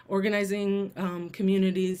communities, organizing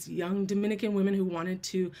communities, young Dominican women who wanted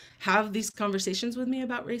to have these conversations with me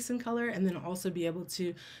about race and color, and then also be able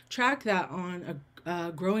to track that on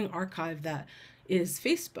a growing archive that is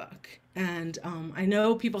Facebook. And I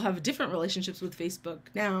know people have different relationships with Facebook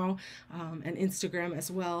now, and Instagram as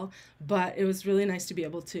well, but it was really nice to be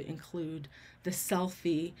able to include the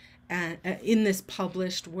selfie and in this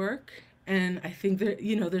published work. And I think that,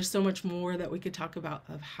 there's so much more that we could talk about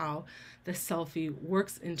of how the selfie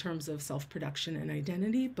works in terms of self-production and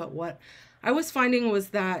identity. But what I was finding was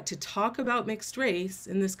that to talk about mixed race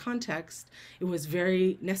in this context, it was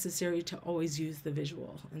very necessary to always use the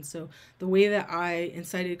visual. And so the way that I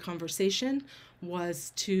incited conversation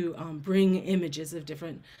was to bring images of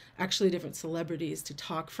different celebrities to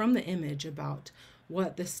talk from the image about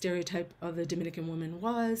what the stereotype of the Dominican woman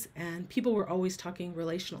was, and people were always talking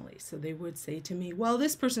relationally. So they would say to me, well,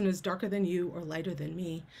 this person is darker than you or lighter than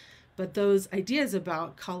me. But those ideas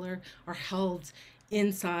about color are held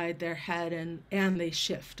inside their head, and they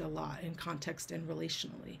shift a lot in context and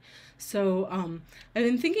relationally. So I've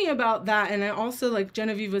been thinking about that, and I also, like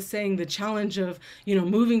Genevieve was saying, the challenge of, you know,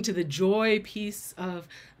 moving to the joy piece of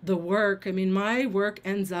the work. I mean, my work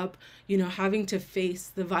ends up, you know, having to face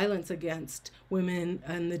the violence against women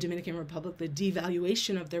in the Dominican Republic, the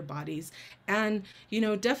devaluation of their bodies, and, you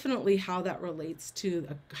know, definitely how that relates to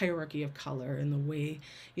a hierarchy of color and the way,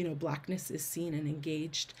 you know, Blackness is seen and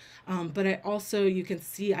engaged. But I also, you can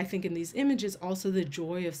see, I think in these images, also the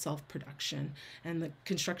joy of self-production and the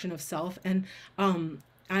construction of self. And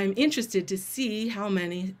I'm interested to see how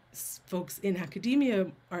many folks in academia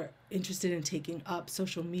are interested in taking up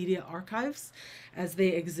social media archives as they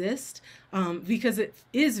exist, because it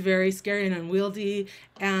is very scary and unwieldy,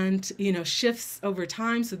 and, you know, shifts over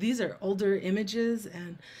time. So these are older images,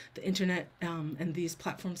 and the internet and these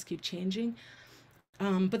platforms keep changing.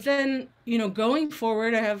 But then, you know, going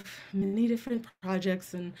forward, I have many different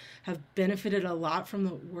projects and have benefited a lot from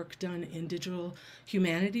the work done in digital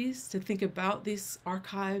humanities to think about these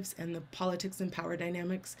archives and the politics and power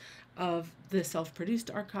dynamics of the self-produced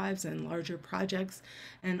archives and larger projects.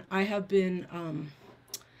 And I have been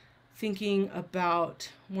thinking about,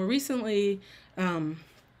 more recently,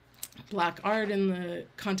 Black art in the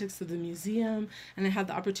context of the museum. And I had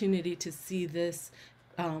the opportunity to see this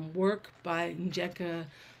work by Njeka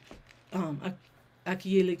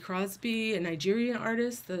Akinyele Crosby, a Nigerian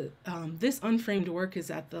artist. This unframed work is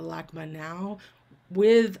at the LACMA now,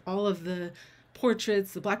 with all of the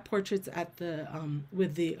portraits, the Black portraits at the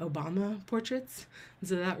with the Obama portraits.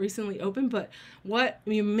 So that recently opened. But what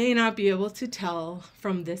you may not be able to tell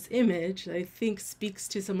from this image, I think speaks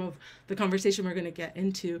to some of the conversation we're going to get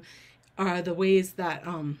into, are the ways that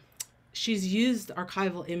she's used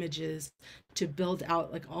archival images to build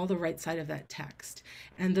out like all the right side of that text.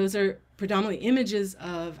 And those are predominantly images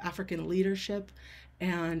of African leadership.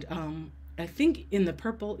 And I think in the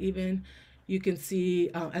purple even, you can see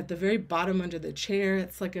at the very bottom under the chair,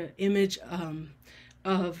 it's like an image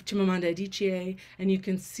of Chimamanda Adichie, and you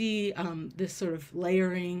can see this sort of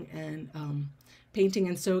layering and painting.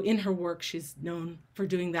 And so in her work, she's known for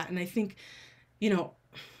doing that. And I think, you know,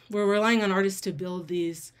 we're relying on artists to build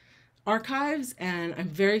these archives, and I'm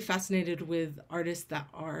very fascinated with artists that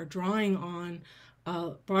are drawing on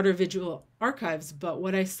broader visual archives. But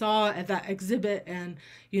what I saw at that exhibit, and,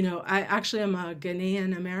 you know, I actually am a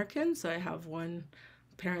Ghanaian American, so I have one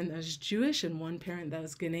parent that was Jewish and one parent that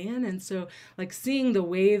was Ghanaian. And so, like, seeing the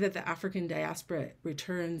way that the African diaspora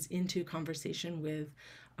returns into conversation with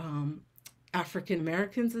African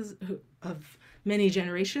Americans of many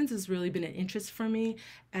generations has really been an interest for me,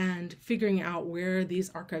 and figuring out where these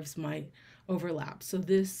archives might overlap. So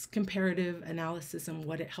this comparative analysis and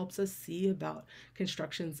what it helps us see about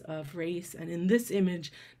constructions of race. And in this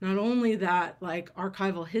image, not only that like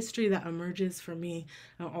archival history that emerges for me,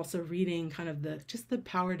 also reading kind of just the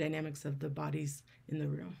power dynamics of the bodies in the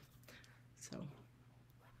room. So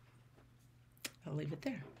I'll leave it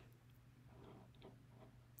there.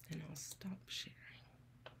 And I'll stop sharing.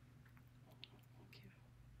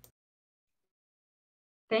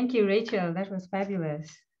 Thank you, Rachel. That was fabulous.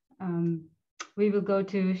 We will go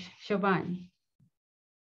to Shoban.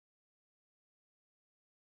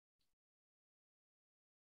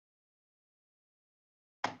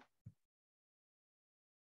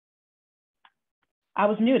 I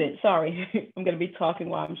was muted, sorry. I'm going to be talking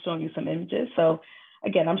while I'm showing you some images. So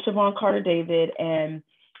again, I'm Siobhan Carter-David, and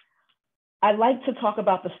I'd like to talk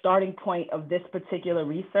about the starting point of this particular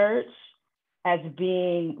research as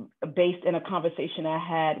being based in a conversation I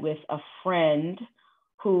had with a friend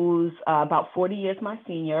who's about 40 years my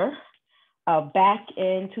senior, back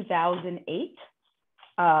in 2008.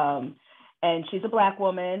 And she's a Black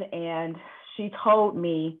woman, and she told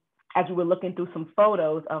me, as we were looking through some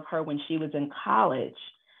photos of her when she was in college,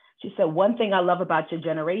 she said, one thing I love about your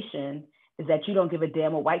generation is that you don't give a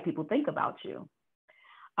damn what white people think about you.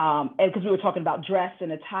 And because we were talking about dress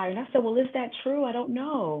and attire, and I said, well, is that true? I don't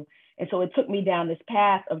know. And so it took me down this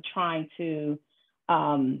path of trying to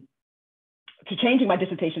changing my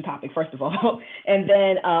dissertation topic, first of all, and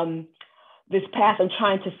then this path of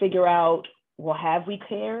trying to figure out, well, have we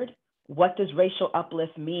cared? What does racial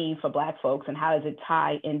uplift mean for Black folks, and how does it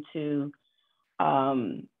tie into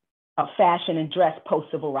fashion and dress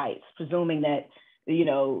post-civil rights, presuming that, you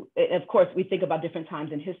know, of course, we think about different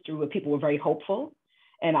times in history where people were very hopeful.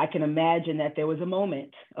 And I can imagine that there was a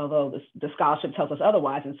moment, although the scholarship tells us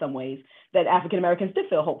otherwise in some ways, that African Americans did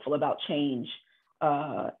feel hopeful about change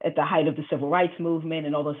at the height of the civil rights movement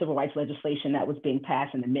and all the civil rights legislation that was being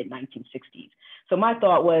passed in the mid-1960s. So my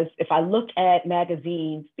thought was, if I look at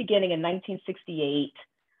magazines beginning in 1968,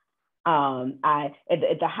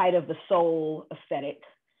 at the height of the soul aesthetic,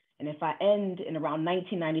 and if I end in around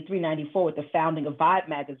 1993-94 with the founding of Vibe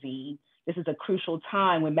magazine, this is a crucial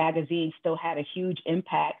time when magazines still had a huge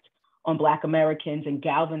impact on Black Americans and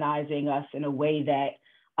galvanizing us in a way that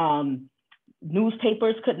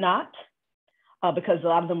newspapers could not, because a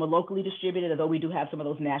lot of them were locally distributed, although we do have some of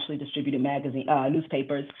those nationally distributed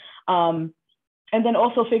newspapers. And then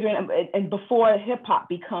also figuring, and before hip hop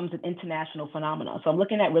becomes an international phenomenon. So I'm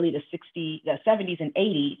looking at really the 70s and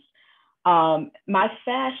 80s. My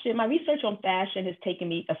research on fashion has taken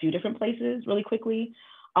me a few different places really quickly.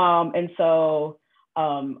 And so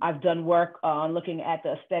I've done work on looking at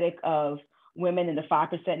the aesthetic of women in the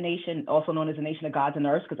 5% nation, also known as the nation of gods and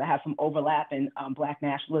earths, because I have some overlap in Black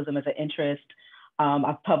nationalism as an interest.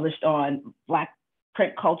 I've published on Black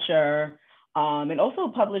print culture, and also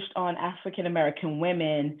published on African-American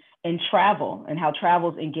women in travel and how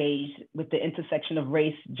travel's engaged with the intersection of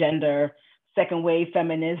race, gender, second wave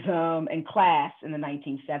feminism, and class in the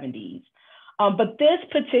 1970s. But this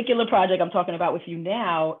particular project I'm talking about with you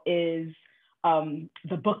now is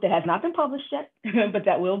the book that has not been published yet, but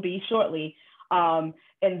that will be shortly. And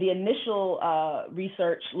the initial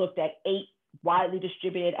research looked at 8 widely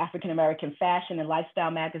distributed African-American fashion and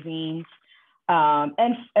lifestyle magazines,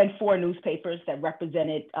 and 4 newspapers that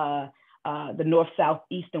represented the North, South,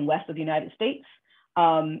 East, and West of the United States.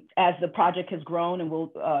 As the project has grown and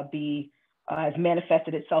will has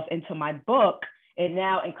manifested itself into my book, it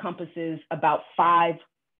now encompasses about 5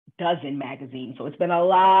 dozen magazines. So it's been a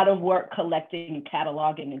lot of work collecting and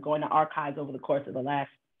cataloging and going to archives over the course of the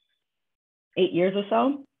last 8 years or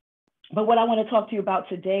so. But what I want to talk to you about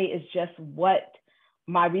today is just what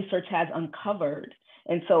my research has uncovered.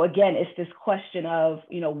 And so again, it's this question of,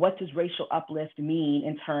 what does racial uplift mean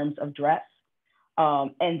in terms of dress?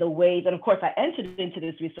 And the ways, and of course I entered into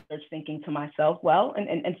this research thinking to myself, well,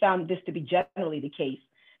 and found this to be generally the case,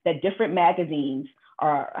 that different magazines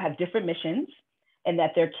have different missions, and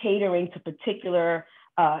that they're catering to particular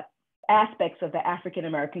aspects of the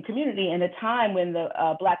African-American community in a time when the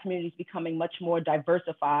Black community is becoming much more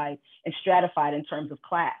diversified and stratified in terms of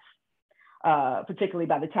class, particularly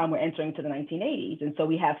by the time we're entering to the 1980s. And so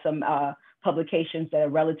we have some publications that are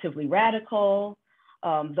relatively radical,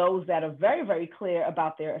 those that are very, very clear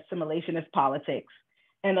about their assimilationist politics.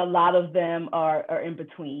 And a lot of them are in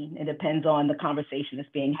between. It depends on the conversation that's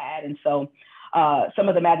being had. And so some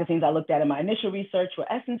of the magazines I looked at in my initial research were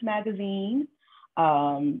Essence magazine.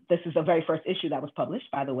 This is the very first issue that was published,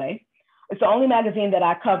 by the way. It's the only magazine that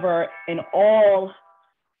I cover in all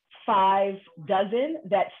 5 dozen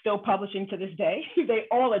that's still publishing to this day. They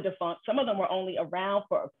all are defunct. Some of them were only around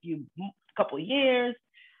for a couple of years.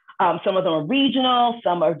 Some of them are regional.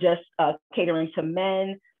 Some are just catering to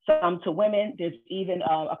men, some to women. There's even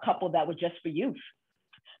a couple that were just for youth.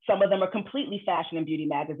 Some of them are completely fashion and beauty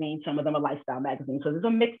magazines. Some of them are lifestyle magazines. So there's a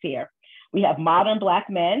mix here. We have Modern Black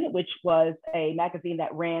Men, which was a magazine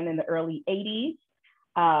that ran in the early 80s.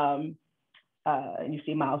 And you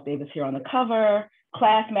see Miles Davis here on the cover.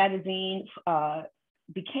 Class magazine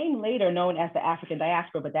became later known as the African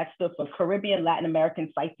Diaspora, but that stood for Caribbean, Latin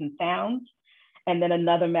American Sights and Sounds. And then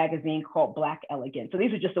another magazine called Black Elegance. So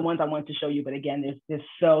these are just the ones I wanted to show you, but again, there's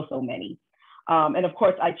so many. And of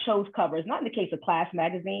course, I chose covers, not in the case of Class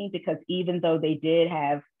magazine, because even though they did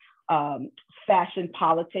have fashion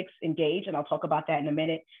politics engaged, and I'll talk about that in a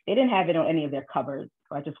minute, they didn't have it on any of their covers.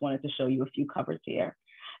 So I just wanted to show you a few covers here.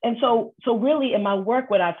 And so really in my work,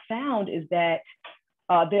 what I've found is that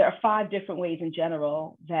there are 5 different ways in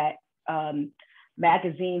general that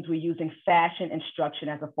magazines were using fashion instruction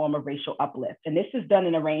as a form of racial uplift. And this is done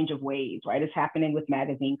in a range of ways, right? It's happening with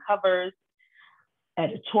magazine covers,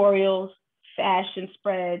 editorials, fashion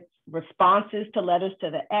spreads, responses to letters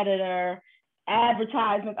to the editor,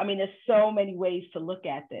 advertisements. I mean, there's so many ways to look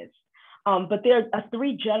at this. But there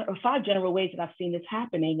are 5 general ways that I've seen this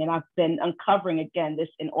happening. And I've been uncovering, again, this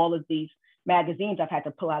in all of these magazines I've had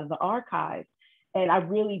to pull out of the archive. And I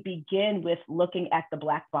really begin with looking at the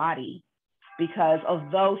Black body, because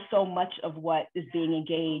although so much of what is being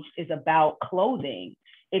engaged is about clothing,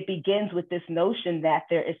 it begins with this notion that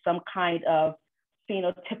there is some kind of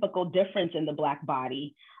phenotypical difference in the Black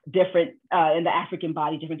body, different in the African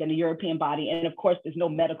body, different than the European body. And of course, there's no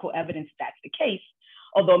medical evidence that's the case,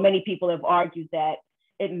 although many people have argued that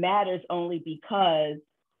it matters only because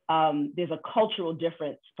there's a cultural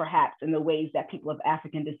difference, perhaps, in the ways that people of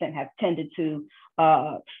African descent have tended to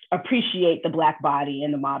appreciate the Black body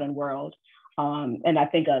in the modern world. And I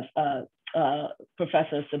think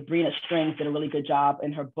Professor Sabrina Strings did a really good job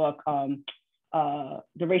in her book,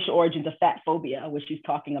 The Racial Origins of Fat Phobia, where she's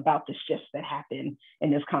talking about the shifts that happen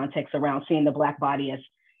in this context around seeing the Black body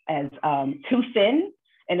as too thin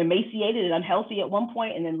and emaciated and unhealthy at one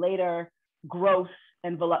point, and then later gross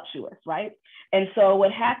and voluptuous, right? And so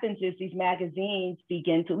what happens is these magazines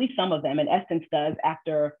begin to, at least some of them, and Essence does,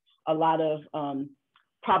 after a lot of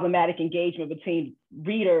problematic engagement between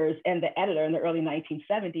readers and the editor in the early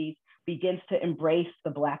 1970s, begins to embrace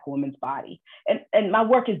the Black woman's body. And my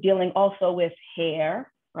work is dealing also with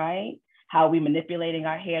hair, right? How are we manipulating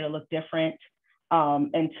our hair to look different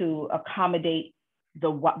and to accommodate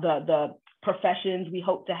the professions we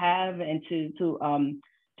hope to have and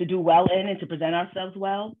to do well in and to present ourselves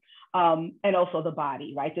well. And also the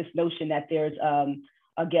body, right? This notion that there's,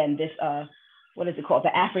 again, this, what is it called?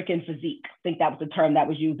 The African physique. I think that was the term that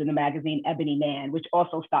was used in the magazine Ebony Man, which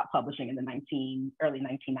also stopped publishing in the early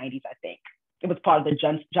 1990s, I think. It was part of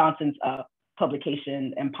the Johnson's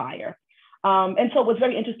publication empire. And so what's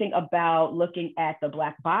very interesting about looking at the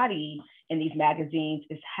Black body in these magazines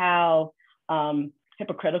is how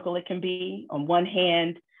hypocritical it can be. On one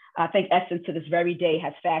hand, I think Essence to this very day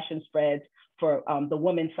has fashion spreads for the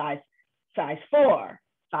woman size 4,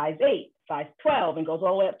 size 8, size 12, and goes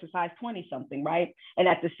all the way up to size 20 something, right? And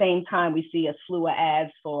at the same time, we see a slew of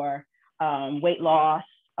ads for weight loss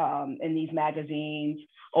in these magazines,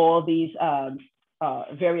 all these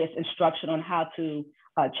various instruction on how to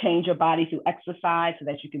change your body through exercise so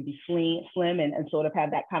that you can be slim and sort of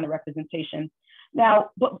have that kind of representation. Now,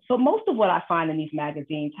 but most of what I find in these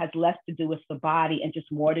magazines has less to do with the body and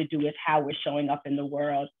just more to do with how we're showing up in the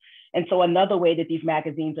world. And so another way that these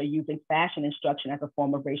magazines are using fashion instruction as a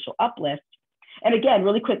form of racial uplift. And again,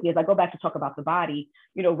 really quickly, as I go back to talk about the body,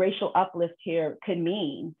 you know, racial uplift here could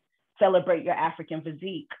mean celebrate your African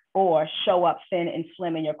physique or show up thin and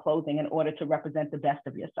slim in your clothing in order to represent the best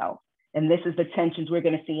of yourself. And this is the tensions we're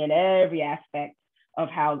going to see in every aspect of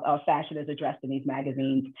how fashion is addressed in these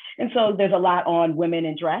magazines. And so there's a lot on women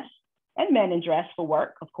in dress and men in dress for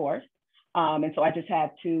work, of course. And so I just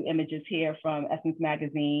have 2 images here from Essence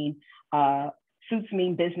magazine. Suits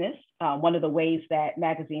Mean Business. One of the ways that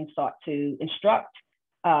magazines sought to instruct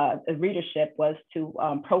the readership was to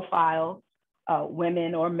profile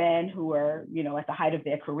women or men who are, you know, at the height of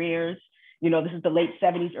their careers. You know, this is the late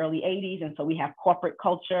 70s, early 80s. And so we have corporate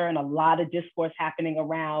culture and a lot of discourse happening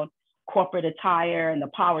around corporate attire and the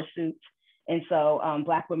power suits. And so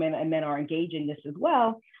Black women and men are engaging this as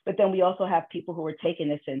well. But then we also have people who are taking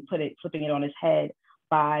this and flipping it on its head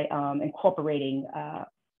by incorporating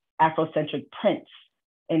Afrocentric prints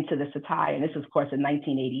into this attire. And this is, of course, in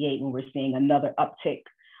 1988, when we're seeing another uptick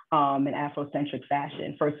in Afrocentric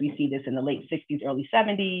fashion. First, we see this in the late 60s, early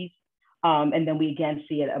 70s. And then we again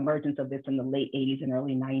see an emergence of this in the late 80s and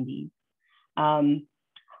early 90s.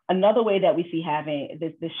 Another way that we see having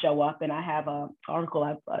this show up, and I have a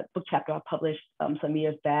book chapter I published some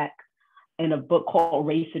years back in a book called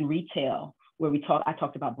Race and Retail, where I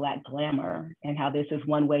talked about Black glamour and how this is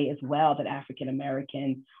one way as well that African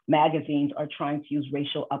American magazines are trying to use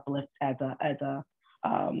racial uplift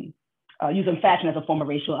using fashion as a form of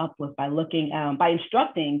racial uplift by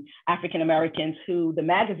instructing African Americans who the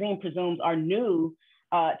magazine presumes are new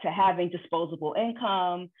to having disposable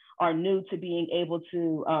income, are new to being able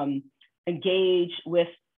to engage with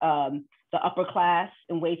the upper class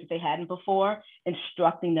in ways that they hadn't before,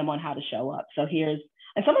 instructing them on how to show up. So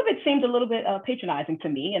and some of it seemed a little bit patronizing to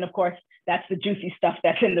me. And of course, that's the juicy stuff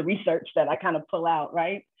that's in the research that I kind of pull out,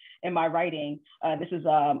 right, in my writing. This is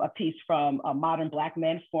a piece from Modern Black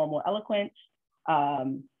Men, Formal Eloquence,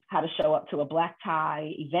 how to show up to a black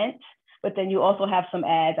tie event. But then you also have some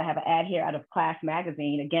ads. I have an ad here out of Class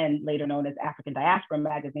Magazine, again, later known as African Diaspora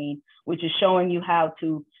Magazine, which is showing you how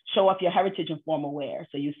to show off your heritage in formal wear.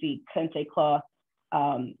 So you see kente cloth,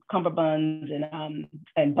 cummerbunds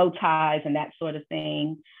and bow ties and that sort of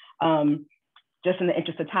thing. Just in the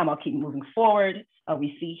interest of time, I'll keep moving forward.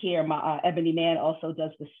 We see here, my Ebony Man also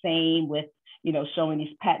does the same with, you know, showing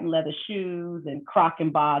these patent leather shoes and croc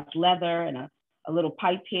and bobs leather and a little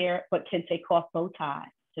pipe here, but kente cloth bow tie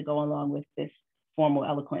to go along with this formal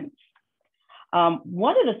eloquence.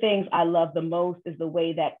 One of the things I love the most is the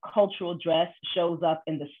way that cultural dress shows up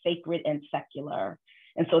in the sacred and secular.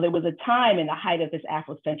 And so there was a time in the height of this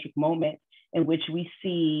Afrocentric moment in which we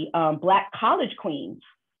see Black college queens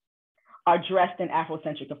are dressed in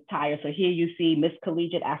Afrocentric attire. So here you see Miss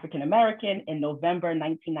Collegiate African American in November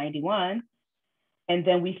 1991. And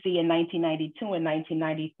then we see in 1992 and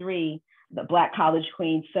 1993, the Black college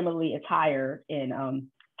queens similarly attired in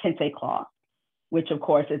kente cloth, which of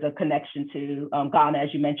course is a connection to Ghana,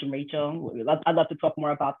 as you mentioned, Rachel. I'd love to talk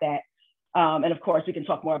more about that And of course, we can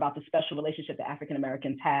talk more about the special relationship that African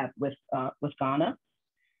Americans have with Ghana.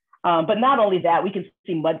 But not only that, we can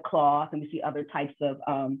see mud cloth and we see other types of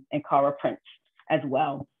Ankara prints as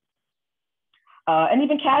well. And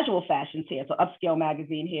even casual fashions here. So Upscale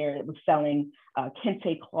magazine here, it was selling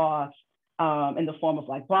kente cloth in the form of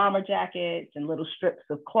like bomber jackets and little strips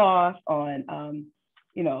of cloth on,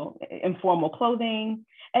 you know, informal clothing,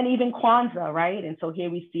 and even Kwanzaa, right? And so here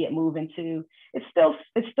we see it move into, it's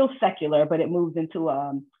still secular, but it moves into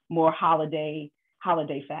more holiday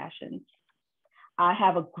fashions. I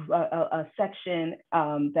have a section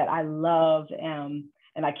that I love, and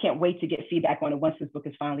I can't wait to get feedback on it once this book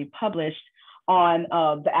is finally published, on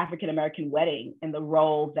the African-American wedding and the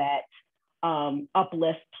role that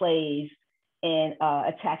uplift plays in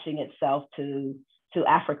attaching itself to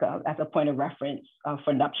Africa as a point of reference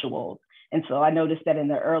for nuptials. And so I noticed that in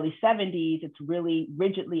the early 70s, it's really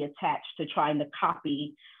rigidly attached to trying to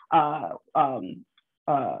copy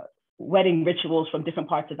wedding rituals from different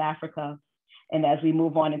parts of Africa. And as we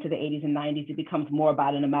move on into the 80s and 90s, it becomes more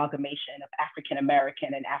about an amalgamation of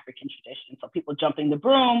African-American and African traditions. So people jumping the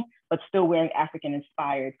broom, but still wearing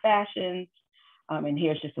African-inspired fashions. And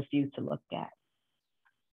here's just a few to look at.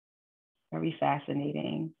 Very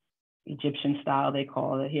fascinating. Egyptian style, they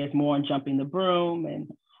call it. Here's more on jumping the broom and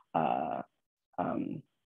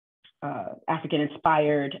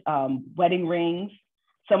African-inspired wedding rings.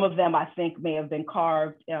 Some of them, I think, may have been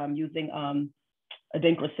carved using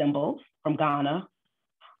Adinkra symbols from Ghana.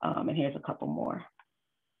 And here's a couple more.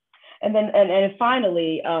 And then, and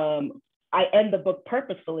finally, I end the book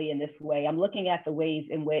purposefully in this way. I'm looking at the ways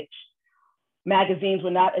in which magazines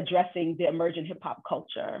were not addressing the emergent hip hop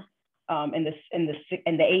culture in the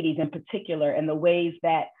 80s in particular, and the ways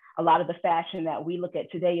that a lot of the fashion that we look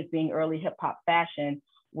at today as being early hip hop fashion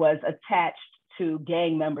was attached to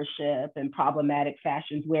gang membership and problematic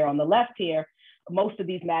fashions, where on the left here, most of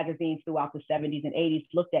these magazines throughout the 70s and 80s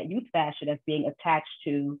looked at youth fashion as being attached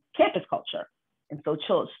to campus culture. And so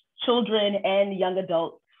children and young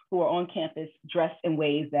adults who are on campus dress in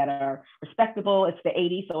ways that are respectable. It's the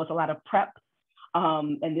 80s, so it's a lot of prep.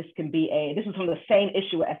 And this is from the same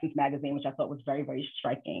issue of Essence magazine, which I thought was very, very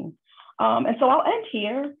striking. And so I'll end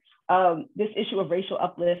here. This issue of racial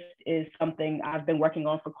uplift is something I've been working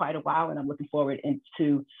on for quite a while, and I'm looking forward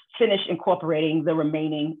to finish incorporating the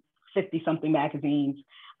remaining 50-something magazines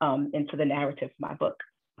into the narrative of my book.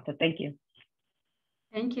 So thank you.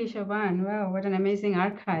 Thank you, Siobhan. Wow, what an amazing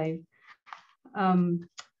archive.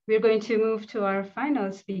 We're going to move to our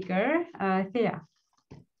final speaker, Thea.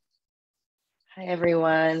 Hi,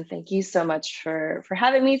 everyone. Thank you so much for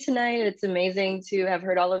having me tonight. It's amazing to have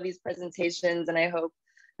heard all of these presentations, and I hope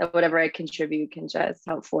that whatever I contribute can just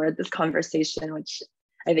help forward this conversation, which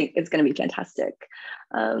I think it's going to be fantastic.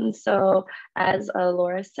 So as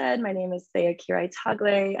Laura said, my name is Thea Kirai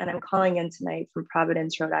Tagle, and I'm calling in tonight from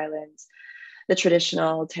Providence, Rhode Island, the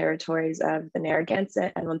traditional territories of the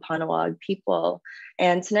Narragansett and Wampanoag people.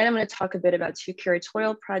 And tonight I'm going to talk a bit about two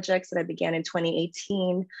curatorial projects that I began in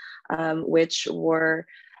 2018, which were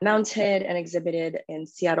mounted and exhibited in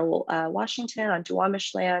Seattle, Washington on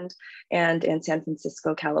Duwamish land, and in San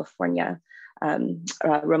Francisco, California,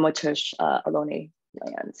 Ramotush Ohlone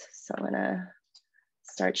land. So I'm gonna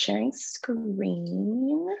start sharing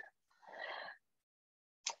screen.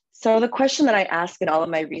 So the question that I ask in all of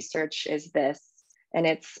my research is this, and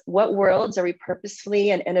it's: what worlds are we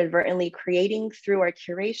purposefully and inadvertently creating through our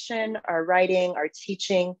curation, our writing, our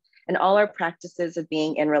teaching, and all our practices of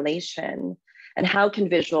being in relation? And how can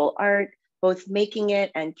visual art, both making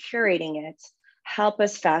it and curating it, help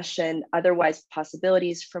us fashion otherwise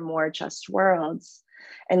possibilities for more just worlds?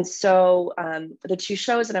 And so the two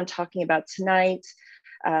shows that I'm talking about tonight,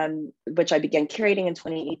 which I began curating in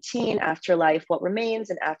 2018, Afterlife, What Remains,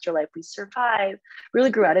 and Afterlife, We Survive, really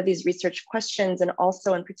grew out of these research questions, and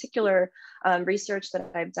also in particular, research that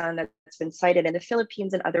I've done that's been cited in the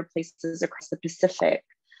Philippines and other places across the Pacific,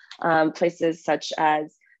 places such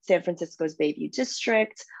as San Francisco's Bayview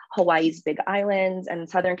District, Hawaii's Big Islands, and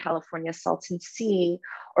Southern California's Salton Sea,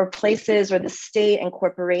 or places where the state and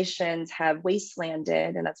corporations have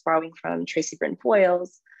wastelanded, and that's borrowing from Tracy Britton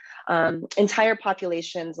Boyles, entire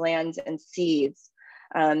populations, lands, and seas,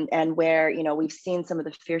 and where we've seen some of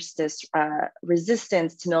the fiercest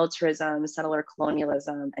resistance to militarism, settler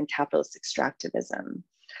colonialism, and capitalist extractivism.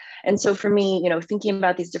 And so for me, thinking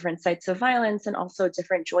about these different sites of violence and also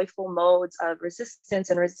different joyful modes of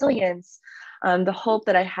resistance and resilience, the hope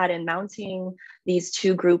that I had in mounting these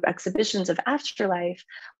two group exhibitions of Afterlife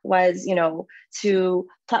was, to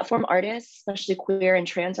platform artists, especially queer and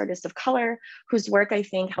trans artists of color, whose work I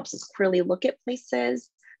think helps us queerly look at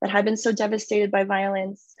places that have been so devastated by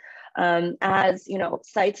violence, as, you know,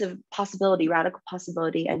 sites of possibility, radical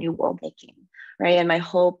possibility, and new world making, right? And my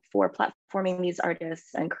hope for platforming these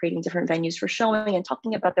artists and creating different venues for showing and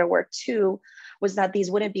talking about their work too, was that these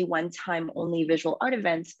wouldn't be one-time only visual art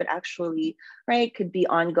events, but actually, right, could be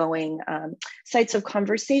ongoing sites of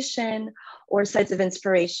conversation or sites of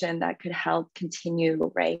inspiration that could help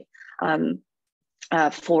continue, right,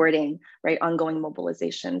 forwarding, right, ongoing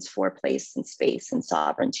mobilizations for place and space and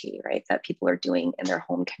sovereignty, right, that people are doing in their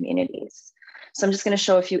home communities. So I'm just going to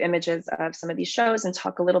show a few images of some of these shows and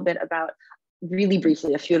talk a little bit about, really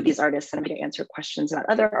briefly, a few of these artists, and I'm going to answer questions about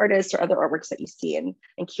other artists or other artworks that you see in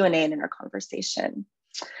Q&A and in our conversation.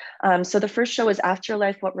 So the first show is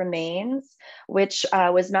Afterlife, What Remains, which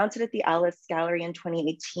was mounted at the Alice Gallery in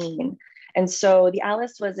 2018. And so the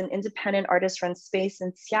Alice was an independent artist-run space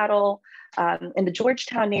in Seattle, in the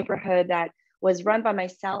Georgetown neighborhood, that was run by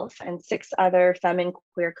myself and 6 other femme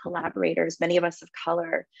queer collaborators, many of us of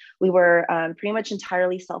color. We were pretty much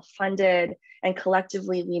entirely self-funded, and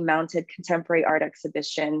collectively we mounted contemporary art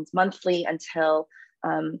exhibitions monthly until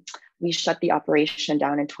we shut the operation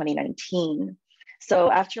down in 2019.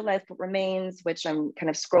 So Afterlife, What Remains, which I'm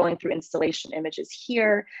kind of scrolling through installation images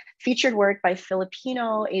here, featured work by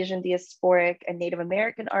Filipino, Asian diasporic, and Native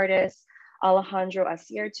American artists, Alejandro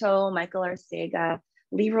Acierto, Michael Arcega,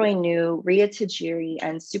 Leroy New, Ria Tajiri,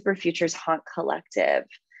 and Super Futures Haunt Collective.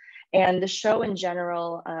 And the show in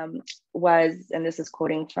general was, and this is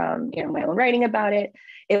quoting from, you know, my own writing about it,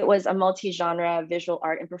 it was a multi-genre visual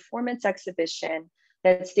art and performance exhibition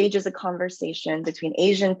that stages a conversation between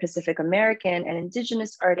Asian, Pacific American, and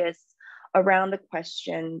Indigenous artists around the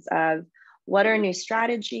questions of what are new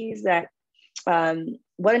strategies that,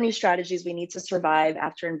 what are new strategies we need to survive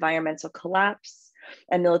after environmental collapse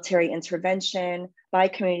and military intervention by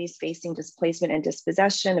communities facing displacement and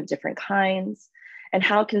dispossession of different kinds, and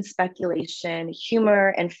how can speculation, humor,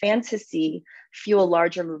 and fantasy fuel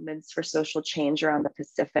larger movements for social change around the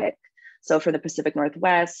Pacific. So from the Pacific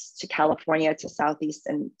Northwest to California to Southeast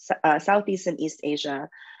and East Asia,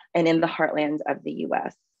 and in the heartland of the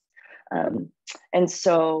US. And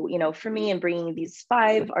so, you know, for me, in bringing these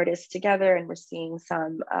 5 artists together, and we're seeing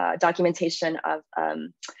some documentation of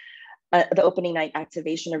the opening night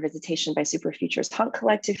activation or visitation by Super Futures Haunt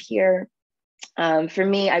Collective here. For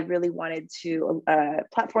me, I really wanted to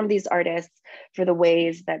platform these artists for the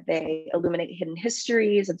ways that they illuminate hidden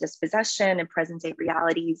histories of dispossession and present day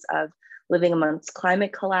realities of living amongst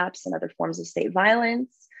climate collapse and other forms of state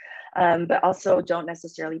violence, but also don't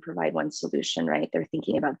necessarily provide one solution, right? They're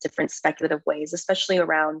thinking about different speculative ways, especially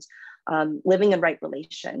around living in right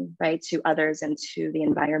relation, right, to others and to the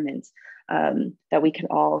environment that we can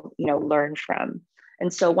all, you know, learn from.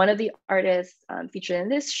 And so one of the artists featured in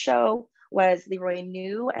this show was Leroy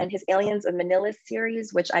New and his Aliens of Manila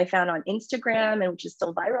series, which I found on Instagram and which is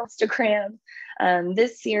still viral Instagram.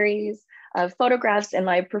 This series of photographs and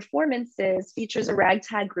live performances features a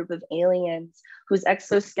ragtag group of aliens whose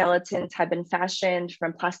exoskeletons have been fashioned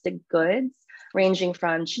from plastic goods, ranging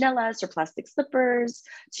from chinelas or plastic slippers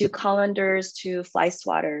to colanders to fly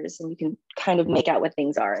swatters. And you can kind of make out what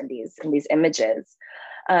things are in these images.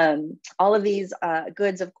 All of these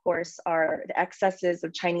goods, of course, are the excesses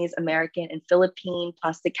of Chinese, American, and Philippine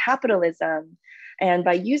plastic capitalism. And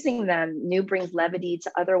by using them, New brings levity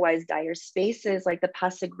to otherwise dire spaces like the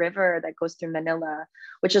Pasig River that goes through Manila,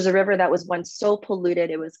 which is a river that was once so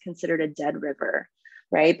polluted it was considered a dead river,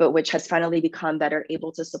 right? But which has finally become better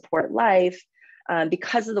able to support life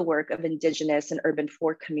because of the work of Indigenous and urban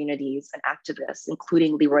poor communities and activists,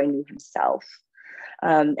 including Leroy New himself.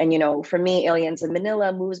 And, you know, for me, Aliens in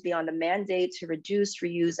Manila moves beyond the mandate to reduce,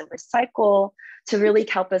 reuse, and recycle to really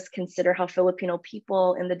help us consider how Filipino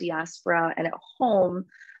people in the diaspora and at home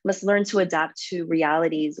must learn to adapt to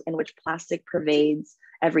realities in which plastic pervades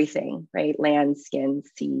everything, right? Land, skin,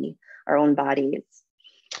 sea, our own bodies.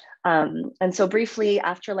 And so briefly,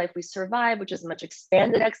 Afterlife, We Survive, which is a much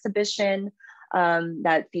expanded exhibition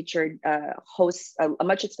that featured hosts, a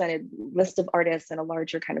much expanded list of artists and a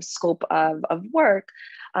larger kind of scope of work.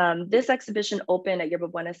 This exhibition opened at Yerba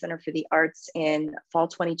Buena Center for the Arts in fall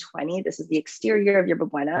 2020. This is the exterior of Yerba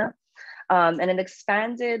Buena. And it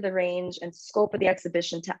expanded the range and scope of the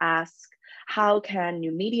exhibition to ask, how can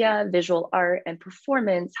new media, visual art, and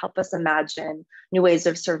performance help us imagine new ways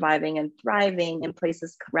of surviving and thriving in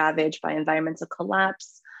places ravaged by environmental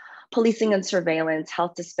collapse, policing and surveillance,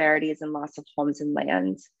 health disparities, and loss of homes and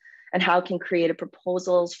lands? And how can creative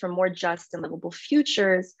proposals for more just and livable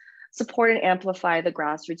futures support and amplify the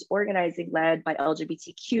grassroots organizing led by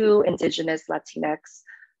LGBTQ, Indigenous, Latinx,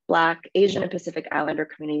 Black, Asian, and Pacific Islander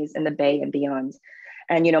communities in the Bay and beyond?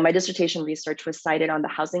 And, you know, my dissertation research was cited on the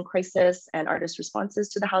housing crisis and artists' responses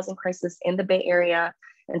to the housing crisis in the Bay Area.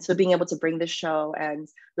 And so being able to bring this show and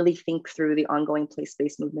really think through the ongoing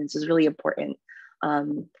place-based movements is really important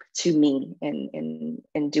to me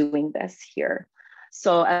in doing this here.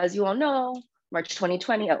 So as you all know, March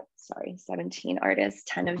 2020, 17 artists,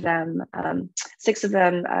 10 of them, 6 of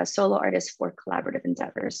them solo artists, 4 collaborative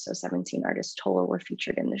endeavors. So 17 artists total were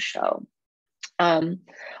featured in the show.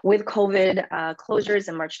 With COVID closures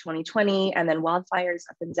in March 2020 and then wildfires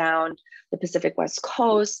up and down the Pacific West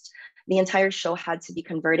Coast, the entire show had to be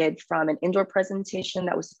converted from an indoor presentation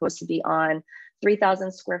that was supposed to be on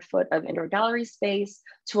 3,000 square foot of indoor gallery space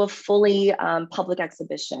to a fully public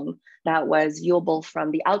exhibition that was viewable from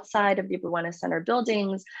the outside of the Buena Center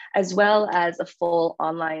buildings, as well as a full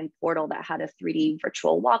online portal that had a 3D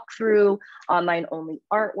virtual walkthrough, online only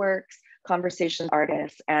artworks, conversation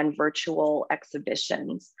artists, and virtual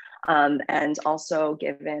exhibitions. And also,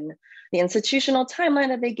 given the institutional timeline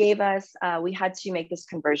that they gave us, we had to make this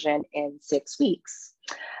conversion in 6 weeks.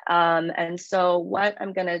 And so what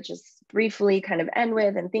I'm gonna just briefly kind of end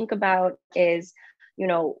with and think about is, you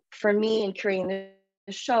know, for me in curating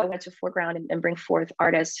the show, I went to foreground and bring forth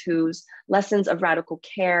artists whose lessons of radical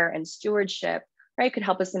care and stewardship, right, could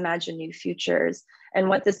help us imagine new futures. And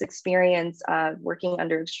what this experience of working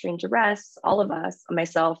under extreme duress, all of us,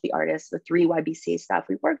 myself, the artists, the 3 YBCA staff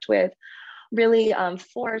we worked with, really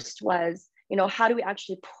forced was, you know, how do we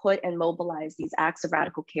actually put and mobilize these acts of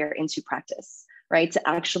radical care into practice, right? To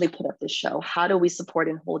actually put up this show. How do we support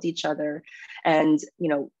and hold each other and, you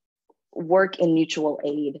know, work in mutual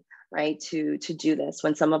aid, right? To do this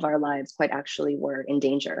when some of our lives quite actually were in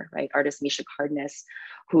danger, right? Artist Misha Cardenas,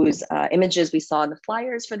 whose images we saw in the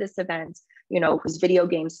flyers for this event, you know, whose video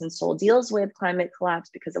game Sin Soul deals with climate collapse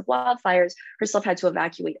because of wildfires, herself had to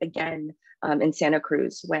evacuate again in Santa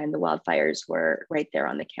Cruz when the wildfires were right there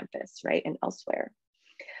on the campus, right? And elsewhere.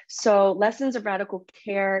 So lessons of radical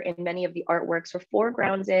care in many of the artworks were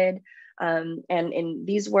foregrounded. And in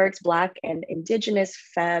these works, Black and Indigenous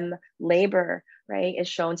femme labor, right, is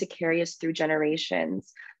shown to carry us through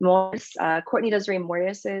generations. Courtney Desiree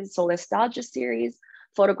Morris's Solastalgia series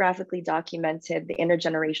photographically documented the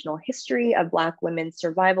intergenerational history of Black women's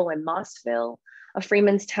survival in Mossville, a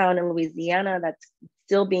Freeman's town in Louisiana that's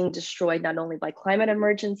still being destroyed not only by climate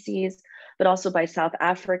emergencies, but also by South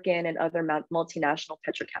African and other multinational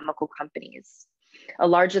petrochemical companies. A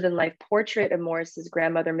larger-than-life portrait of Morris's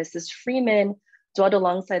grandmother, Mrs. Freeman, dwelled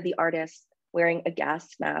alongside the artist wearing a gas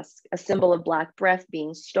mask, a symbol of Black breath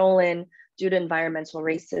being stolen due to environmental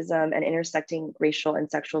racism and intersecting racial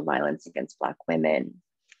and sexual violence against Black women.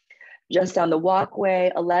 Just down the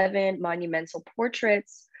walkway, 11 monumental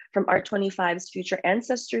portraits from Art25's Future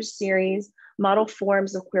Ancestors series model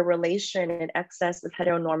forms of queer relation in excess of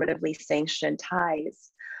heteronormatively sanctioned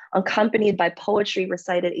ties, accompanied by poetry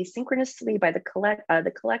recited asynchronously by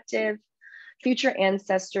the collective. Future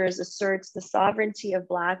Ancestors asserts the sovereignty of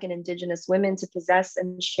Black and Indigenous women to possess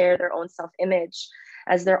and share their own self-image,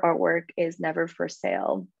 as their artwork is never for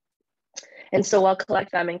sale. And so while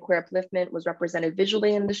Collect Femme and Queer Upliftment was represented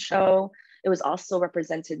visually in the show, it was also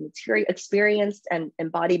represented experienced and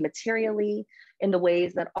embodied materially in the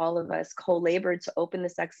ways that all of us co-labored to open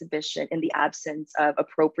this exhibition in the absence of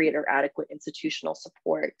appropriate or adequate institutional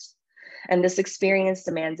support. And this experience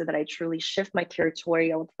demanded that I truly shift my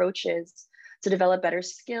curatorial approaches to develop better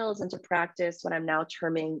skills and to practice what I'm now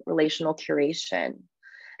terming relational curation.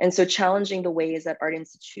 And so challenging the ways that art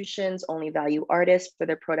institutions only value artists for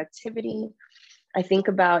their productivity, I think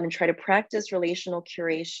about and try to practice relational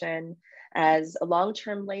curation as a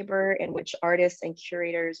long-term labor in which artists and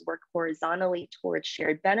curators work horizontally towards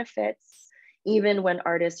shared benefits, even when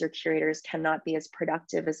artists or curators cannot be as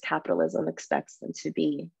productive as capitalism expects them to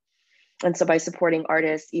be. And so by supporting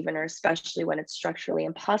artists, even or especially when it's structurally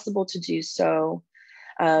impossible to do so,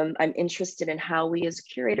 I'm interested in how we as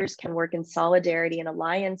curators can work in solidarity and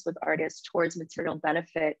alliance with artists towards material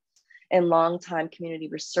benefit and long-time community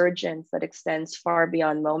resurgence that extends far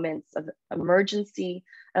beyond moments of emergency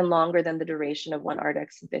and longer than the duration of one art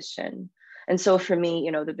exhibition. And so for me,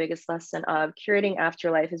 you know, the biggest lesson of curating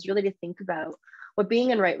afterlife is really to think about what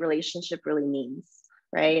being in right relationship really means,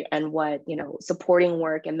 right? And what, you know, supporting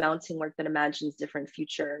work and mounting work that imagines different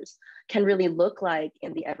futures can really look like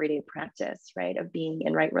in the everyday practice, right? Of being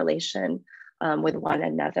in right relation with one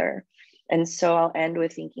another. And so I'll end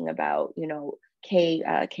with thinking about, you know, Kay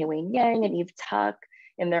Wayne Yang and Eve Tuck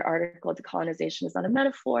in their article, Decolonization is not a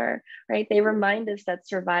metaphor, right? They remind us that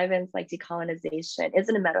survivance like decolonization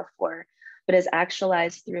isn't a metaphor, but is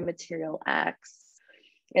actualized through material acts.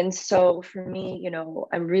 And so for me, you know,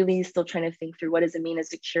 I'm really still trying to think through what does it mean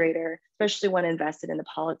as a curator, especially when invested in the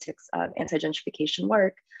politics of anti-gentrification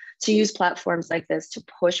work, to use platforms like this to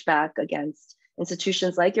push back against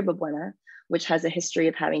institutions like Yerba Buena, which has a history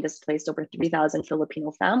of having displaced over 3,000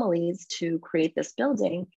 Filipino families to create this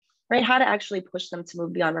building, right? How to actually push them to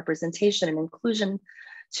move beyond representation and inclusion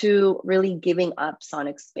to really giving up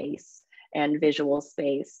sonic space and visual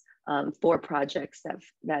space for projects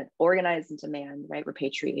that organize and demand right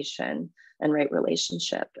repatriation and right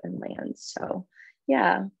relationship and land. So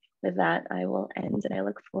yeah, with that, I will end, and I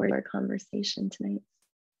look forward to our conversation tonight.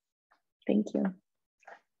 Thank you.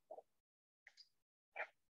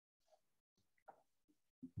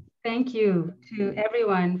 Thank you to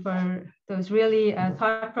everyone for those really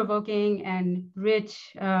thought-provoking and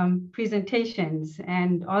rich presentations,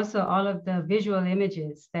 and also all of the visual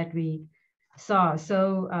images that we saw.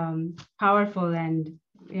 So powerful and,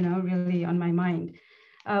 you know, really on my mind.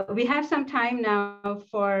 We have some time now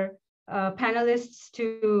for panelists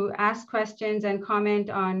to ask questions and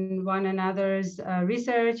comment on one another's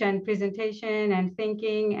research and presentation and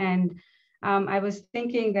thinking. And I was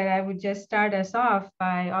thinking that I would just start us off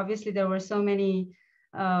by, obviously there were so many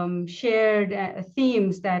shared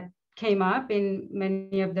themes that came up in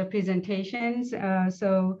many of the presentations.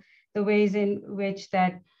 So the ways in which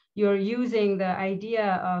that you're using the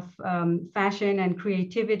idea of fashion and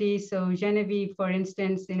creativity. So Genevieve, for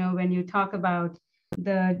instance, you know, when you talk about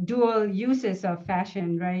the dual uses of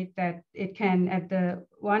fashion, right, that it can, at the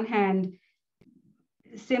one hand,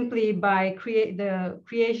 simply by the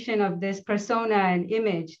creation of this persona and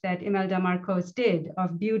image that Imelda Marcos did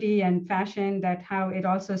of beauty and fashion, that how it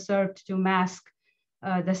also served to mask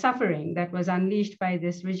the suffering that was unleashed by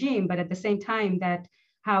this regime, but at the same time that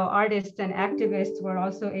how artists and activists were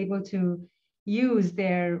also able to use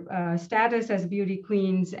their status as beauty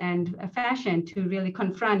queens and fashion to really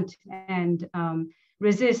confront and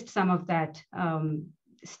resist some of that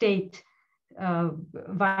state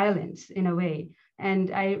violence in a way.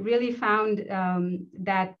 And I really found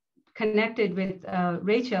that connected with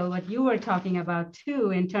Rachel, what you were talking about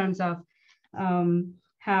too, in terms of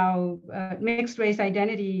how mixed race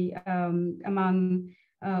identity among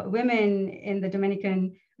women in the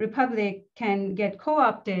Dominican Republic can get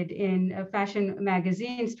co-opted in fashion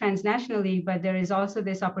magazines transnationally, but there is also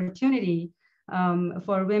this opportunity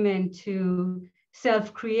for women to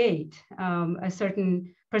self-create a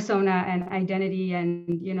certain persona and identity.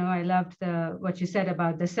 And, you know, I loved what you said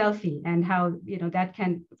about the selfie and how, you know, that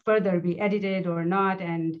can further be edited or not,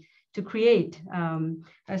 and to create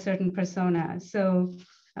a certain persona. So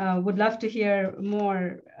would love to hear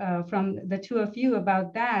more from the two of you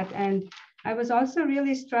about that. And I was also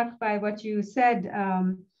really struck by what you said,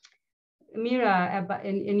 Mira, about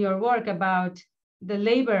in your work about the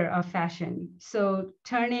labor of fashion. So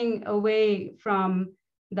turning away from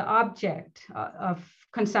the object of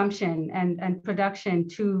consumption and production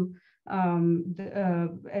to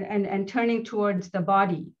and turning towards the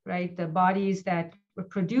body, right? The bodies that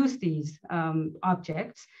produce these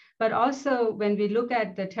objects. But also when we look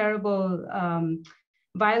at the terrible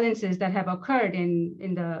violences that have occurred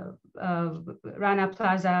in the Rana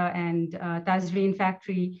Plaza and Tazreen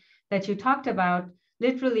factory that you talked about,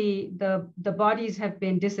 literally the bodies have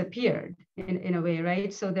been disappeared in a way,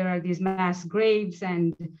 right? So there are these mass graves,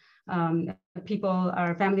 and people,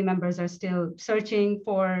 our family members are still searching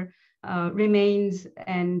for remains.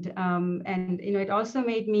 And you know, it also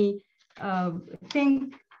made me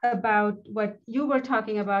think about what you were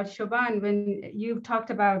talking about, Shoban, when you talked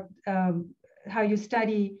about how you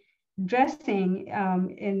study dressing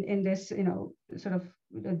in this, you know, sort of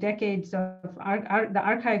the decades of the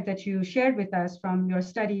archive that you shared with us from your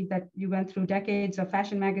study, that you went through decades of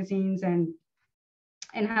fashion magazines, and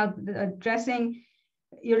how the dressing,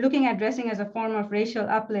 you're looking at dressing as a form of racial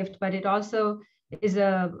uplift, but it also is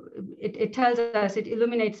it tells us, it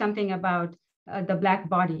illuminates something about the Black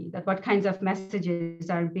body, that what kinds of messages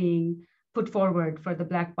are being put forward for the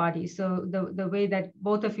Black body. So the way that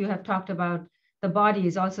both of you have talked about the body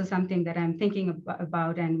is also something that I'm thinking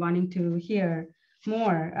about and wanting to hear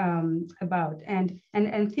more about.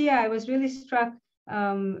 And Thea, I was really struck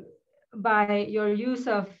by your use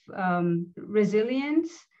of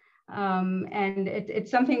resilience. And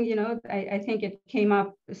it's something, you know, I think it came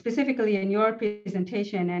up specifically in your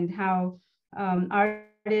presentation, and how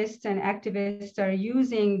artists and activists are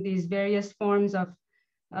using these various forms of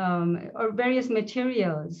or various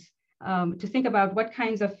materials to think about what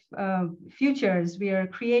kinds of futures we are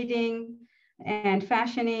creating and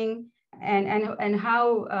fashioning, and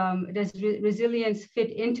how does resilience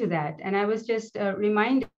fit into that. And I was just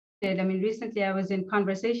reminded, I mean, recently I was in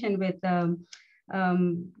conversation with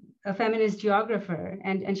a feminist geographer,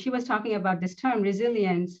 and she was talking about this term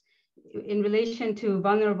resilience in relation to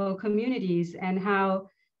vulnerable communities and how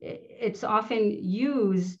it's often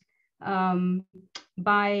used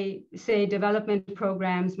by, say, development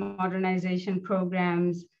programs, modernization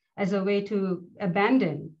programs, as a way to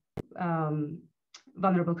abandon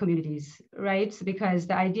vulnerable communities, right? So because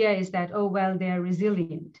the idea is that, oh, well, they're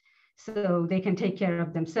resilient, so they can take care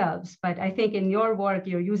of themselves. But I think in your work,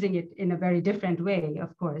 you're using it in a very different way,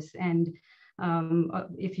 of course. And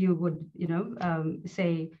if you would,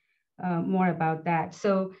 say more about that.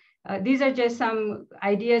 So these are just some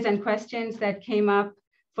ideas and questions that came up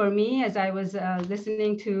for me as I was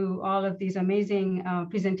listening to all of these amazing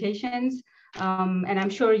presentations. And I'm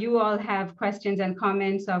sure you all have questions and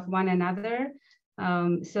comments of one another.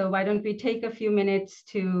 So why don't we take a few minutes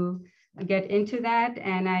to get into that?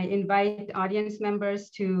 And I invite audience members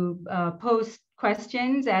to post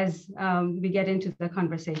questions as we get into the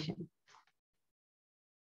conversation.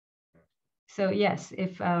 So yes,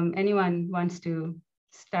 if anyone wants to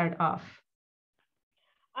start off.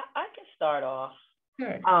 I can start off.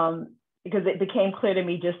 Sure. Because it became clear to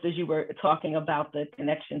me just as you were talking about the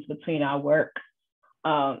connections between our work,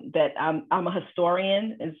 that I'm a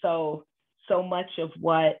historian, and so much of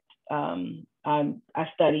what I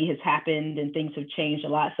study has happened and things have changed a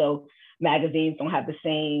lot. So magazines don't have the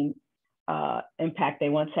same impact they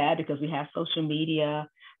once had because we have social media.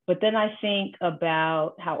 But then I think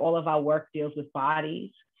about how all of our work deals with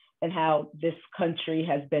bodies and how this country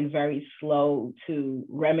has been very slow to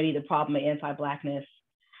remedy the problem of anti-Blackness.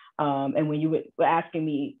 And when you were asking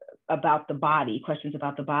me about the body, questions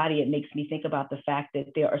about the body, it makes me think about the fact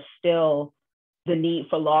that there are still the need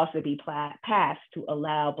for laws to be passed to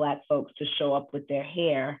allow Black folks to show up with their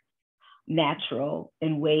hair natural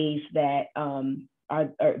in ways that are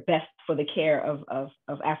best for the care of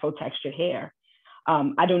Afro-textured hair.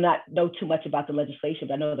 I do not know too much about the legislation,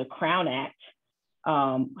 but I know the Crown Act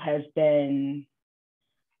has been,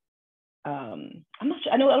 I'm not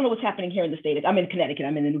sure, I don't know what's happening here in the state. I'm in Connecticut,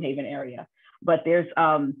 I'm in the New Haven area, but there's,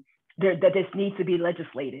 that this needs to be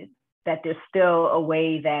legislated, that there's still a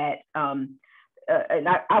way that, and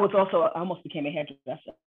I almost became a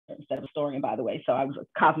hairdresser instead of a historian, by the way. So I was a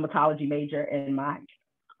cosmetology major in my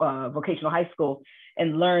vocational high school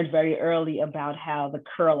and learned very early about how the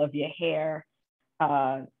curl of your hair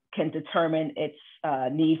can determine its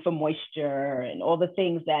need for moisture and all the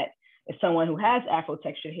things that if someone who has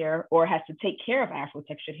Afro-textured hair or has to take care of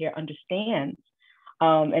Afro-textured hair understands,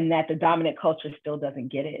 and that the dominant culture still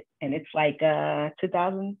doesn't get it. And it's like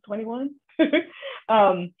 2021.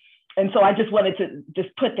 And so I just wanted to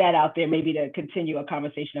just put that out there, maybe to continue a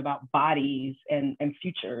conversation about bodies and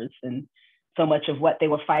futures, and so much of what they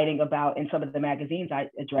were fighting about in some of the magazines I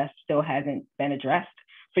addressed still hasn't been addressed.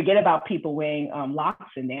 Forget about people wearing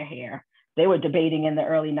locks in their hair. They were debating in the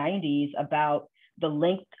early 90s about the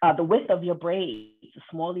length, the width of your braids. The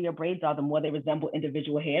smaller your braids are, the more they resemble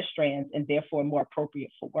individual hair strands and therefore more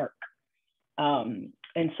appropriate for work. And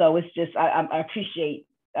so it's just, I appreciate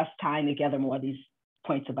us tying together more of these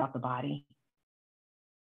points about the body.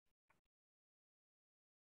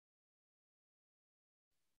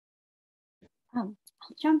 I'll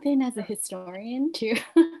jump in as a historian too.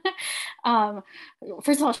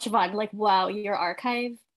 First of all, Siobhan, like, wow, your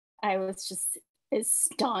archive, it's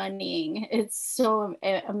stunning. It's so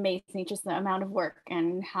amazing, just the amount of work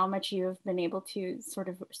and how much you've been able to sort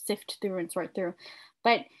of sift through and sort through.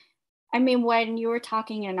 But I mean, when you were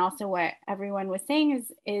talking, and also what everyone was saying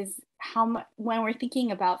is how much, when we're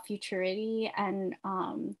thinking about futurity, and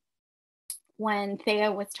when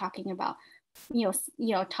Thea was talking about,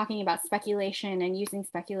 talking about speculation and using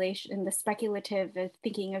speculation, the speculative of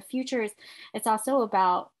thinking of futures, it's also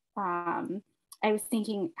about, I was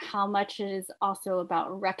thinking how much it is also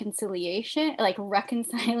about reconciliation, like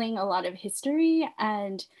reconciling a lot of history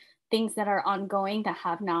and things that are ongoing that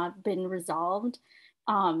have not been resolved.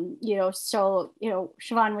 So,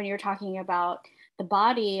 Siobhan, when you're talking about the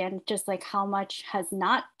body and just like how much has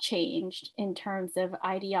not changed in terms of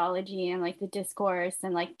ideology and like the discourse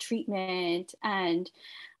and like treatment, and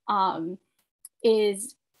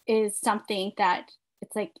is something that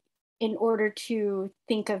it's like, in order to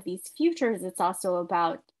think of these futures, it's also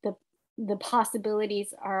about the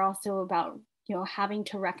possibilities are also about, having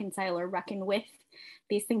to reconcile or reckon with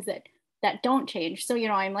these things that don't change. So,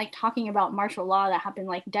 I'm like talking about martial law that happened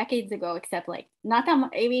like decades ago, except like not that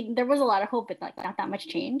much, I mean, there was a lot of hope, but like not that much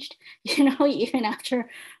changed, even after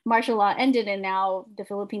martial law ended. And now the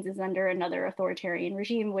Philippines is under another authoritarian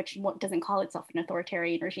regime, which doesn't call itself an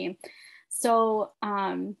authoritarian regime. So,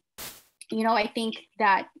 I think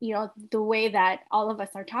that, the way that all of us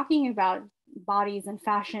are talking about bodies and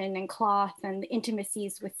fashion and cloth and the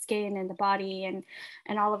intimacies with skin and the body and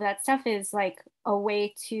all of that stuff is like a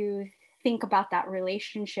way to think about that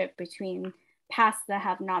relationship between pasts that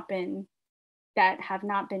have not been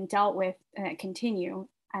dealt with and that continue,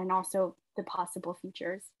 and also the possible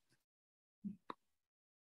futures.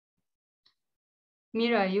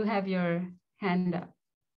 Mira, you have your hand up.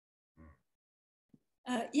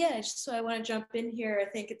 Yeah, so I want to jump in here. I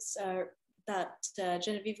think it's that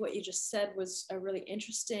Genevieve, what you just said was really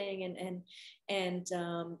interesting, and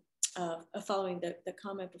following the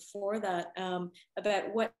comment before that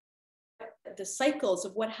about what the cycles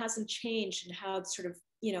of what hasn't changed and how sort of,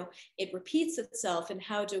 you know, it repeats itself, and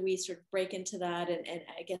how do we sort of break into that and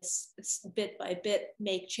I guess it's bit by bit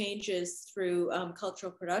make changes through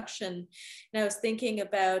cultural production. And I was thinking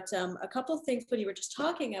about a couple of things when you were just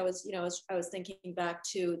talking. I was thinking back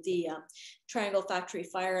to the Triangle Factory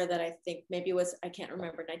fire that I think maybe was, I can't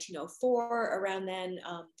remember, 1904 around then,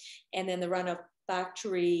 and then the Rana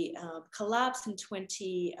factory collapse in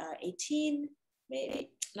 2018,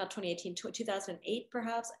 maybe. Not 2018, 2008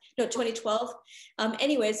 perhaps, no, 2012.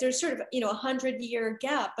 Anyways, there's sort of, you know, 100-year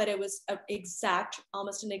gap, but it was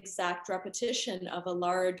almost an exact repetition of a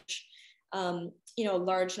large, you know,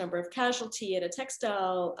 large number of casualty at a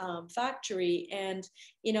textile factory. And,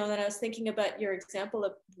 you know, then I was thinking about your example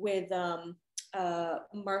with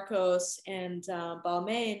Marcos and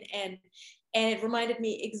Balmain, and it reminded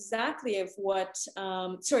me exactly of what,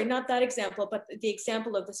 sorry, not that example, but the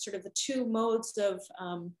example of the sort of the two modes of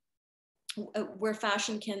where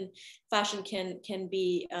fashion can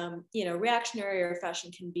be, you know, reactionary, or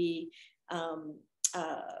fashion can be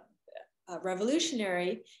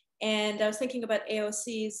revolutionary. And I was thinking about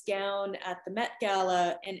AOC's gown at the Met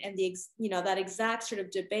Gala, and the, you know, that exact sort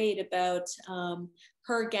of debate about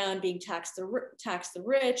her gown being tax the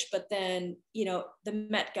rich, but then, you know, the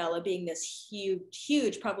Met Gala being this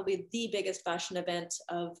huge, probably the biggest fashion event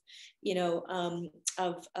of, you know,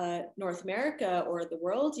 of North America or the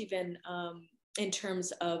world even, in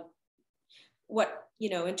terms of what, you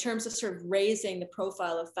know, in terms of sort of raising the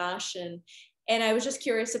profile of fashion. And I was just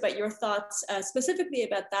curious about your thoughts specifically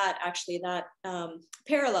about that, actually, that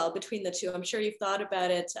parallel between the two. I'm sure you've thought about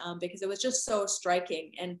it because it was just so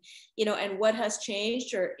striking. And, you know, and what has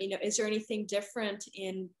changed, or, you know, is there anything different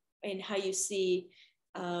in how you see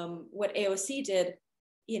what AOC did,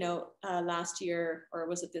 you know, last year, or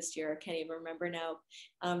was it this year? I can't even remember now,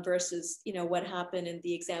 versus, you know, what happened in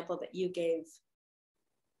the example that you gave.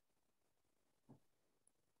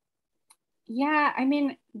 Yeah, I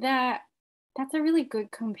mean, that's a really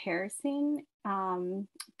good comparison,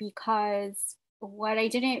 because what I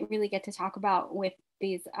didn't really get to talk about with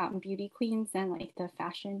these beauty queens and like the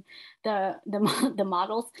fashion, the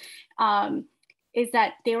models, is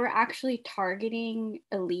that they were actually targeting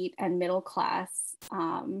elite and middle class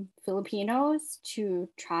Filipinos to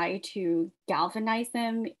try to galvanize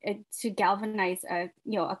them, to galvanize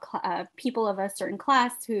you know, people of a certain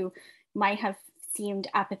class who might have seemed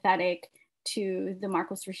apathetic to the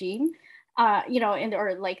Marcos regime. You know, and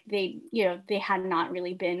or like they, you know, they had not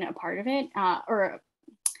really been a part of it, or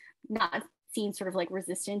not seen sort of like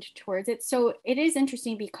resistant towards it. So it is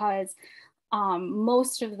interesting because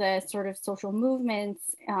most of the sort of social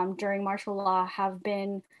movements during martial law have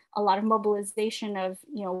been a lot of mobilization of,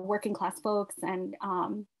 you know, working class folks and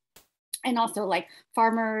also like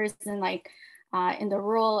farmers and like in the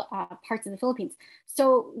rural parts of the Philippines.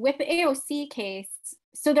 So with the AOC case,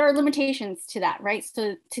 so there are limitations to that, right?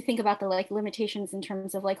 So to think about the like limitations in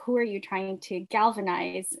terms of like, who are you trying to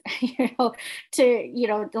galvanize, you know, to, you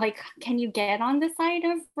know, like, can you get on the side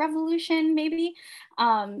of revolution maybe?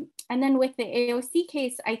 And then with the AOC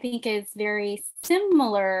case, I think is very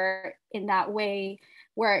similar in that way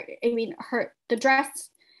where, I mean, the dress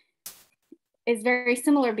is very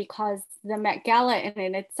similar because the Met Gala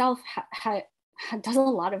in itself does a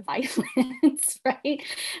lot of violence, right?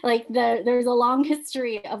 Like there's a long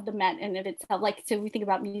history of the Met in it itself. Like, so we think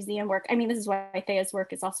about museum work. I mean, this is why Thea's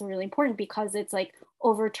work is also really important, because it's like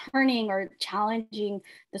overturning or challenging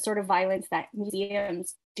the sort of violence that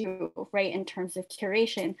museums do, right, in terms of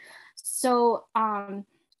curation. So,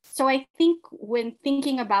 so I think when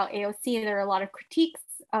thinking about AOC, there are a lot of critiques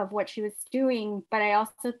of what she was doing, but I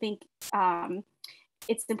also think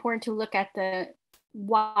it's important to look at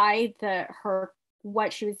why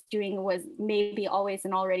what she was doing was maybe always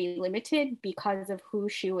and already limited because of who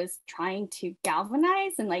she was trying to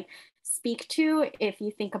galvanize and like speak to. If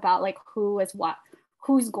you think about like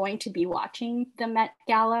who's going to be watching the Met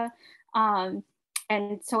Gala, and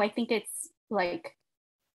so I think it's like,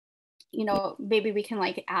 you know, maybe we can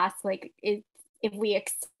like ask like, if we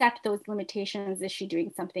accept those limitations, is she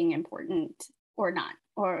doing something important or not?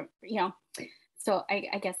 Or, so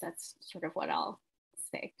I guess that's sort of what I'll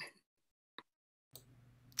say.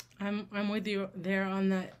 I'm with you there on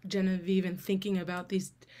that, Genevieve, and thinking about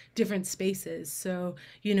these different spaces. So,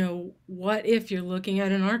 what if you're looking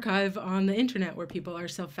at an archive on the internet where people are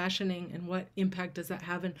self-fashioning, and what impact does that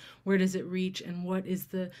have, and where does it reach, and what is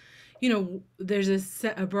the, there's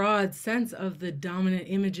a broad sense of the dominant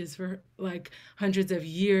images for like hundreds of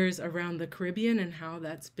years around the Caribbean and how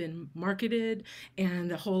that's been marketed,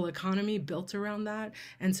 and the whole economy built around that.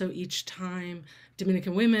 And so each time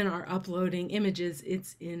Dominican women are uploading images,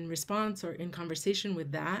 it's in response or in conversation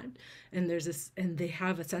with that. And there's this, and they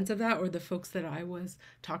have a sense of that, or the folks that I was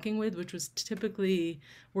talking with, which was typically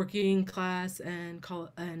working class and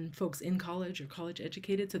folks in college or college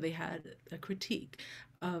educated. So they had a critique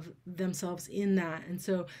of themselves in that. And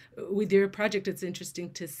so with your project, it's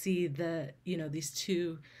interesting to see these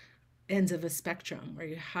two ends of a spectrum where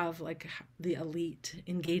you have like the elite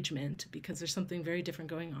engagement, because there's something very different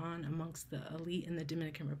going on amongst the elite in the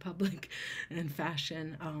Dominican Republic and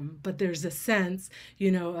fashion. But there's a sense,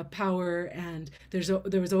 of power, and there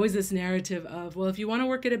was always this narrative of, well, if you want to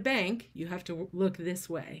work at a bank, you have to look this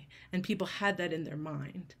way. And people had that in their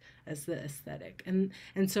mind as the aesthetic. And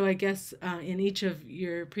so I guess in each of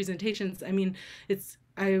your presentations, I'm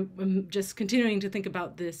just continuing to think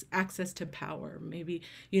about this access to power, maybe,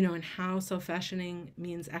 and how self-fashioning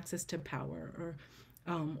means access to power,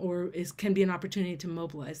 or can be an opportunity to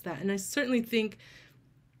mobilize that. And I certainly think,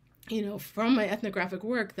 from my ethnographic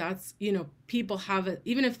work, that's, people have it,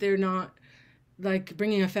 even if they're not like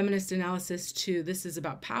bringing a feminist analysis to this is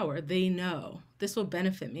about power, they know this will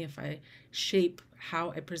benefit me if I shape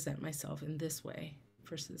how I present myself in this way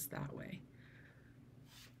versus that way.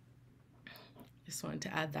 Just wanted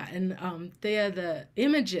to add that. And the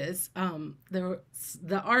images,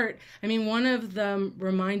 the art, one of them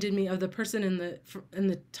reminded me of the person in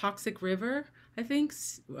the Toxic River, I think,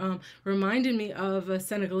 reminded me of a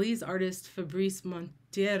Senegalese artist, Fabrice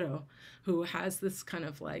Monteiro, who has this kind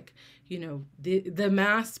of like, the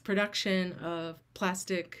mass production of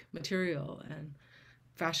plastic material and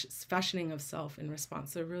fashioning of self in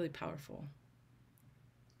response. They're really powerful.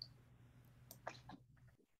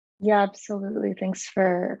 Yeah, absolutely. Thanks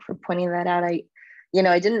for pointing that out. I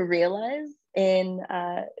didn't realize in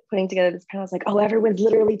putting together this panel, I was like, oh, everyone's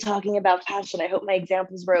literally talking about fashion. I hope my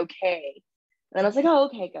examples were okay. And then I was like, oh,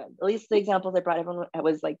 okay, good. At least the examples I brought, everyone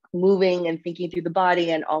was like moving and thinking through the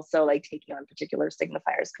body, and also like taking on particular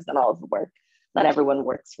signifiers, because then all of the work, not everyone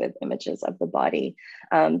works with images of the body.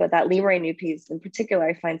 But that Leroy New piece in particular,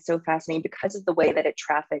 I find so fascinating because of the way that it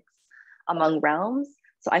traffics among realms.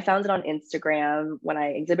 So I found it on Instagram. When I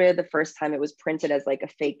exhibited the first time, it was printed as like a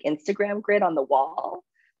fake Instagram grid on the wall,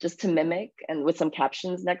 just to mimic, and with some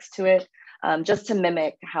captions next to it, just to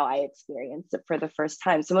mimic how I experienced it for the first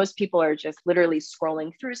time. So most people are just literally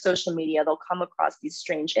scrolling through social media. They'll come across these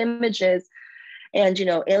strange images. And,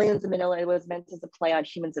 Aliens in Manila was meant as a play on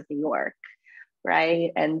Humans of New York,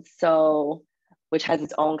 right? And so, which has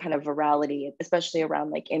its own kind of virality, especially around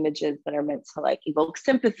like images that are meant to like evoke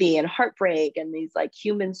sympathy and heartbreak and these like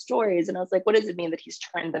human stories. And I was like, what does it mean that he's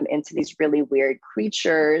turned them into these really weird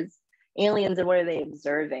creatures, aliens, and what are they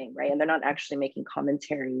observing, right? And they're not actually making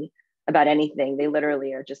commentary about anything. They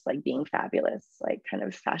literally are just like being fabulous, like kind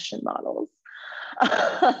of fashion models.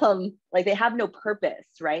 Like they have no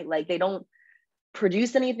purpose, right? Like they don't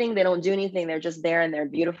produce anything, they don't do anything, they're just there and they're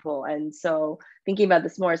beautiful. And so thinking about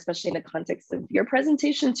this more, especially in the context of your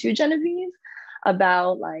presentation too, Genevieve,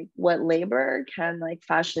 about like what labor can like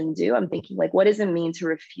fashion do, I'm thinking like, what does it mean to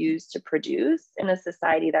refuse to produce in a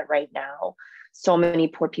society that right now so many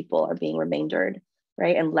poor people are being remaindered,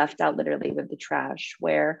 right, and left out literally with the trash,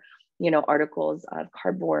 where articles of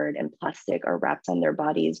cardboard and plastic are wrapped on their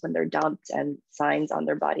bodies when they're dumped, and signs on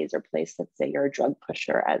their bodies are placed that say you're a drug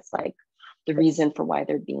pusher as like the reason for why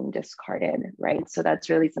they're being discarded, right? So that's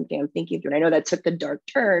really something I'm thinking through. And I know that took a dark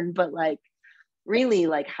turn, but like, really,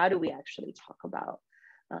 like, how do we actually talk about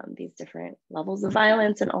these different levels of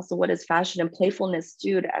violence, and also what does fashion and playfulness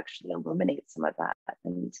do to actually illuminate some of that?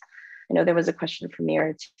 And I know there was a question from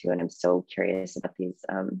Mira too, and I'm so curious about these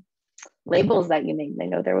labels that you made. I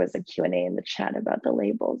know there was a Q&A in the chat about the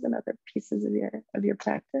labels and other pieces of your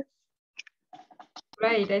practice.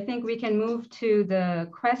 Right, I think we can move to the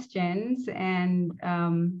questions, and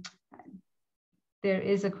there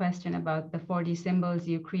is a question about the 40 symbols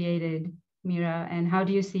you created, Mira, and how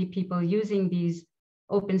do you see people using these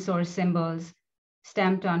open source symbols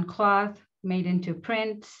stamped on cloth, made into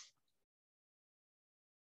prints?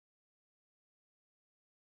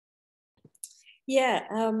 Yeah.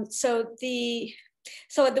 So the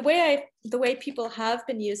way people have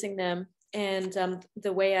been using them, and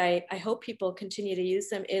the way I hope people continue to use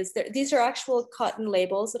them is these are actual cotton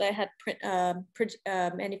labels that I had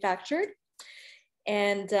manufactured.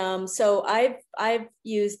 And so I've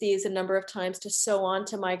used these a number of times to sew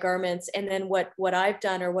onto my garments. And then what I've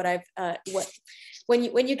done, or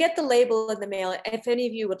when you get the label in the mail, if any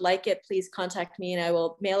of you would like it, please contact me and I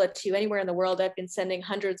will mail it to you anywhere in the world. I've been sending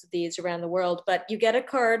hundreds of these around the world, but you get a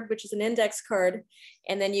card, which is an index card,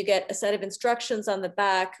 and then you get a set of instructions on the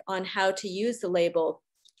back on how to use the label.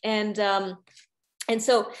 And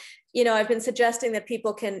so, I've been suggesting that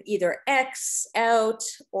people can either X out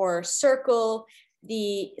or circle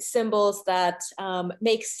the symbols that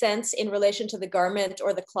make sense in relation to the garment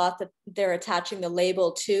or the cloth that they're attaching the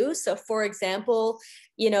label to. So for example,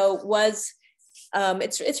 it's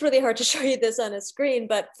really hard to show you this on a screen,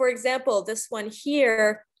 but for example, this one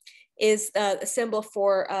here is a symbol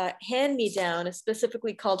for hand-me-down, is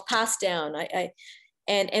specifically called pass down.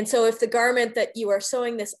 And so if the garment that you are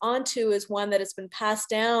sewing this onto is one that has been passed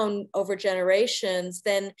down over generations,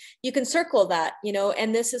 then you can circle that,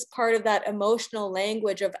 and this is part of that emotional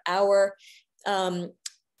language of our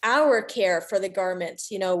care for the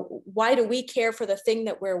garments. Why do we care for the thing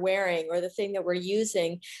that we're wearing or the thing that we're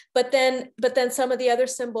using? But then some of the other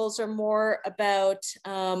symbols are more about,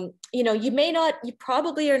 you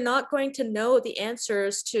probably are not going to know the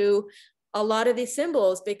answers to a lot of these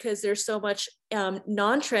symbols because there's so much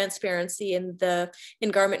non-transparency in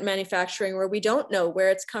garment manufacturing, where we don't know where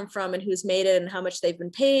it's come from and who's made it and how much they've been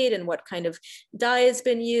paid and what kind of dye has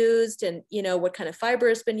been used and what kind of fiber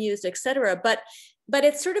has been used, etc. But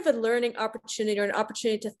it's sort of a learning opportunity, or an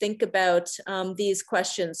opportunity to think about these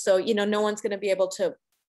questions. So no one's going to be able to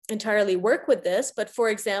entirely work with this, but for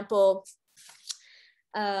example,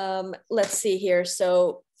 let's see here.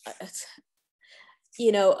 So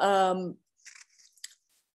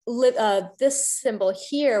this symbol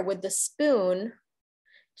here with the spoon,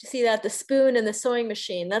 you see that, the spoon and the sewing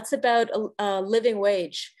machine, that's about a living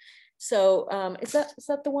wage. So is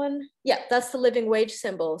that the one? Yeah, that's the living wage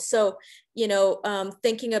symbol. So,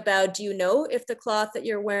 thinking about, do you know if the cloth that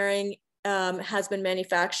you're wearing has been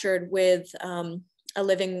manufactured with a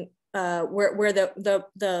living, where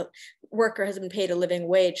the worker has been paid a living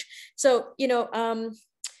wage? So,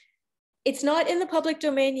 it's not in the public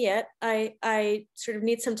domain yet. I sort of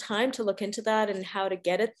need some time to look into that and how to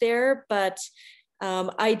get it there. But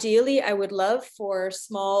ideally, I would love for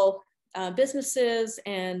small businesses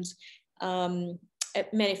and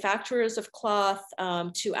manufacturers of cloth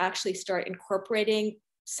to actually start incorporating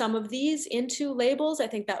some of these into labels. I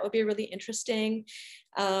think that would be really interesting.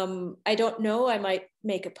 I don't know, I might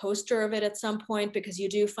make a poster of it at some point, because you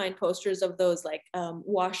do find posters of those like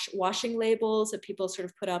washing labels that people sort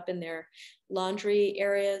of put up in their laundry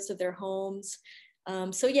areas of their homes.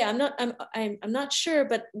 So yeah, I'm not sure,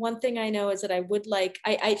 but one thing I know is that I would like,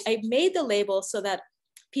 I made the label so that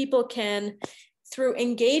people can, through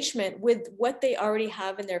engagement with what they already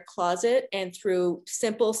have in their closet and through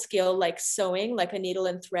simple skill like sewing, like a needle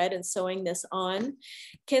and thread and sewing this on,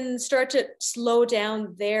 can start to slow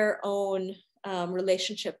down their own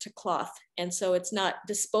relationship to cloth. And so it's not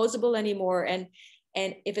disposable anymore. And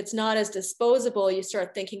if it's not as disposable, you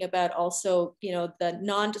start thinking about also, the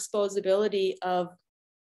non-disposability of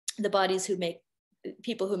the bodies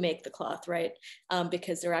people who make the cloth, right?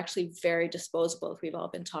 Because they're actually very disposable, as we've all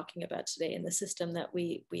been talking about today in the system that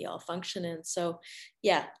we all function in. So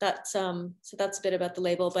yeah, that's a bit about the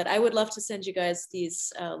label, but I would love to send you guys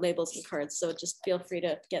these labels and cards. So just feel free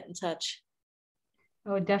to get in touch.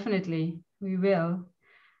 Oh, definitely. We will.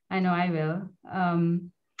 I know I will.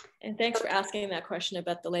 And thanks for asking that question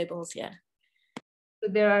about the labels. Yeah.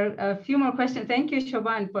 There are a few more questions. Thank you,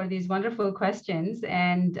 Shoban, for these wonderful questions.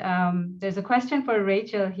 And there's a question for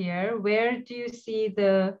Rachel here. Where do you see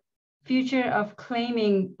the future of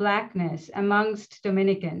claiming Blackness amongst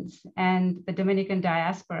Dominicans and the Dominican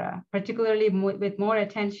diaspora, particularly with more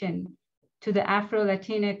attention to the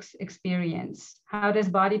Afro-Latinx experience? How does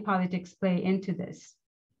body politics play into this?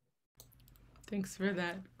 Thanks for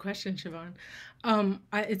that question, Siobhan.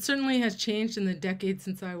 It certainly has changed in the decades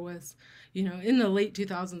since I was, in the late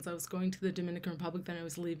 2000s, I was going to the Dominican Republic, then I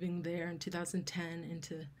was leaving there in 2010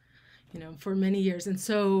 into, for many years. And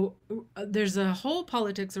so there's a whole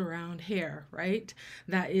politics around hair, right,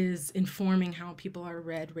 that is informing how people are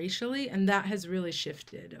read racially. And that has really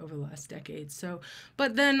shifted over the last decade. So,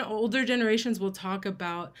 but then older generations will talk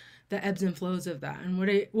about the ebbs and flows of that. And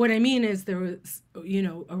what I mean is there was, you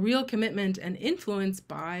know, a real commitment and influence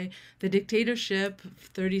by the dictatorship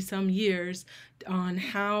 30 some years on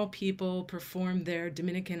how people perform their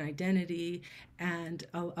Dominican identity and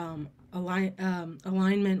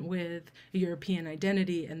alignment with European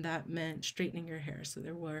identity. And that meant straightening your hair. So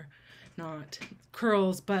there were not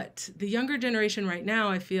curls, but the younger generation right now,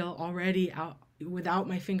 I feel already out without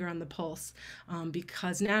my finger on the pulse,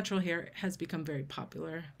 because natural hair has become very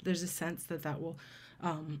popular. There's a sense that that will,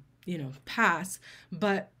 you know, pass.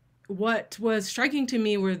 But what was striking to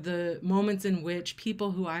me were the moments in which people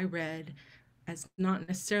who I read as not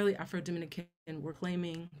necessarily Afro-Dominican were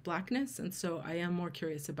claiming Blackness. And so I am more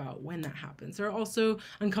curious about when that happens. There are also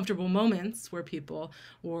uncomfortable moments where people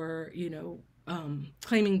were, you know,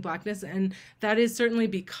 claiming Blackness, and that is certainly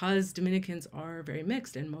because Dominicans are very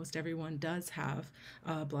mixed, and most everyone does have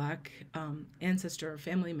a Black ancestor or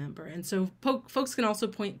family member. And so folks can also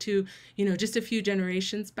point to, you know, just a few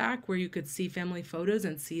generations back where you could see family photos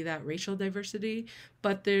and see that racial diversity,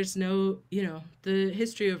 but there's no, you know, the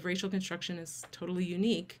history of racial construction is totally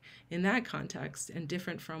unique in that context and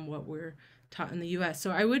different from what we're taught in the US.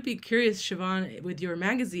 So I would be curious, Siobhan, with your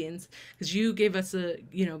magazines, because you gave us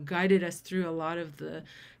you know, guided us through a lot of the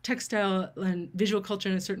textile and visual culture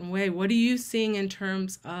in a certain way. What are you seeing in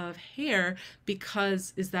terms of hair?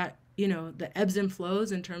 Because is that, you know, the ebbs and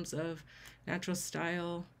flows in terms of natural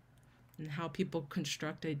style and how people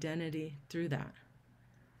construct identity through that?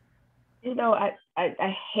 You know, I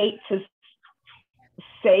hate to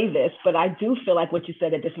say this, but I do feel like what you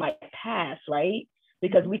said, that this might pass, right?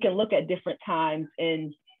 Because we can look at different times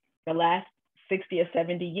in the last 60 or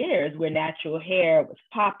 70 years where natural hair was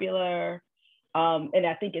popular. And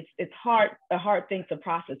I think it's a hard thing to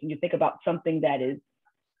process when you think about something that is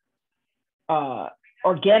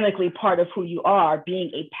organically part of who you are being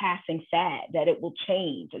a passing fad, that it will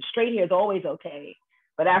change. And straight hair is always okay,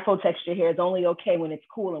 but Afro texture hair is only okay when it's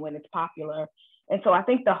cool and when it's popular. And so I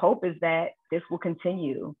think the hope is that this will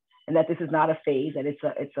continue, and that this is not a phase, that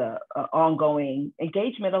it's a ongoing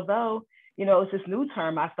engagement. Although, you know, it's this new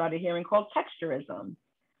term I started hearing called texturism,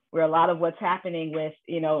 where a lot of what's happening with,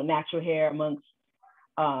 you know, natural hair amongst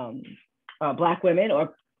Black women,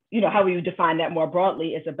 or, you know, how we would define that more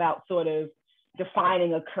broadly, is about sort of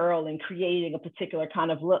defining a curl and creating a particular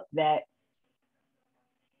kind of look that,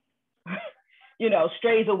 you know,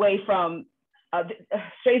 strays away from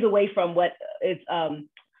what is,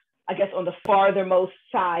 I guess, on the farthermost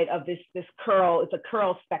side of this curl. It's a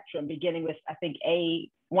curl spectrum beginning with, I think,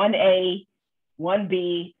 1A,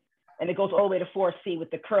 1B, and it goes all the way to 4C,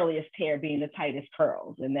 with the curliest hair being the tightest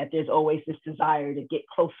curls, and that there's always this desire to get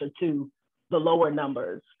closer to the lower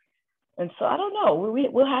numbers. And so I don't know,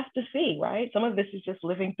 we'll have to see, right? Some of this is just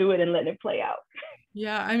living through it and letting it play out.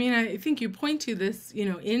 Yeah, I mean, I think you point to this, you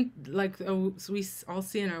know, in like we all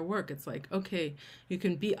see in our work. It's like, okay, you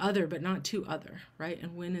can be other, but not too other, right?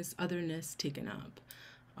 And when is otherness taken up?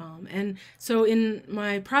 And so in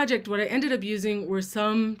my project, what I ended up using were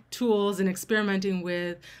some tools and experimenting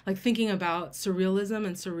with, like, thinking about surrealism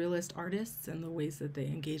and surrealist artists and the ways that they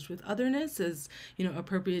engaged with otherness as, you know,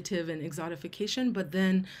 appropriative and exotification, but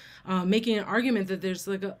then making an argument that there's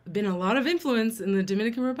been a lot of influence in the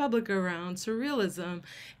Dominican Republic around surrealism,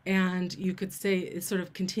 and you could say it sort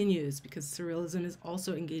of continues because surrealism is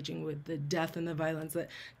also engaging with the death and the violence that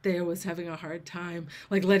Thea was having a hard time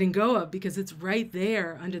like letting go of, because it's right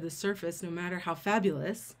there under the surface. No matter how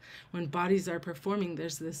fabulous, when bodies are performing,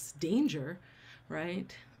 there's this danger,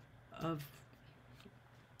 right, of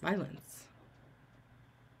violence.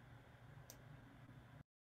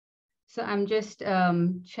 So I'm just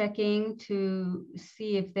checking to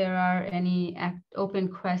see if there are any open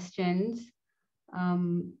questions.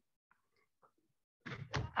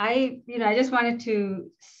 I just wanted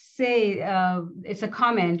to say, it's a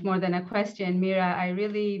comment more than a question. Mira, I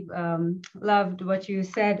really loved what you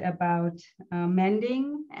said about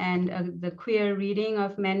mending and the queer reading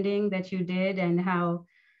of mending that you did, and how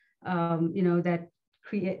that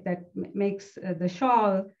makes the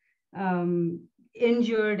shawl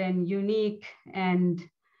injured and unique. And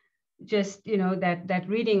just that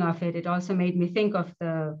reading of it also made me think of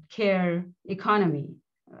the care economy.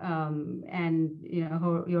 And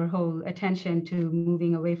your whole attention to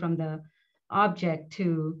moving away from the object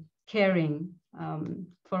to caring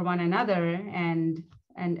for one another and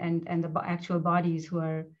the actual bodies who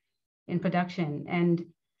are in production. And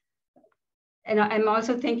I'm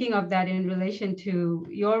also thinking of that in relation to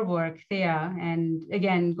your work, Thea, and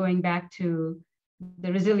again going back to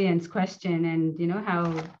the resilience question, and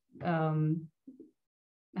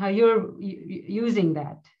how you're using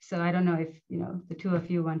that. So I don't know if the two of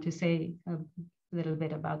you want to say a little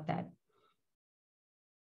bit about that.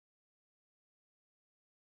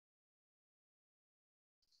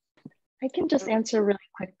 I can just answer really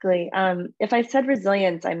quickly. If I said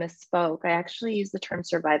resilience, I misspoke. I actually used the term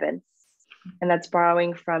survivance, and that's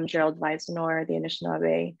borrowing from Gerald Weisenor, the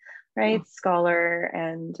Anishinaabe, right? Scholar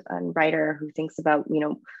and writer who thinks about,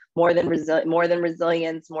 more than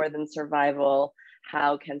resilience, more than survival.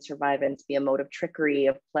 How can survivance be a mode of trickery,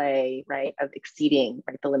 of play, right? Of exceeding,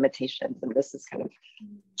 right, the limitations. And this is kind of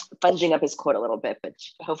funging up his quote a little bit, but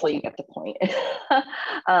hopefully you get the point.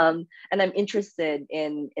 And I'm interested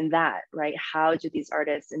in that, right? How do these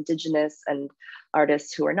artists, Indigenous and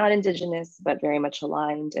artists who are not Indigenous, but very much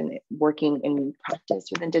aligned and working in practice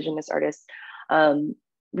with Indigenous artists,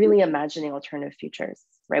 really imagining alternative futures,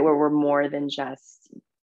 right? Where we're more than just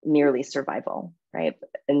merely survival, right?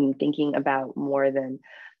 And thinking about more than,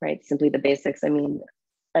 right, simply the basics. I mean,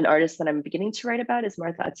 an artist that I'm beginning to write about is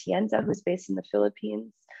Martha Atienza, who's based in the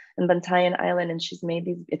Philippines in Bantayan Island. And she's made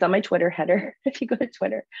these, it's on my Twitter header, if you go to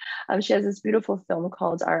Twitter. She has this beautiful film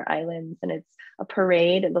called Our Islands, and it's a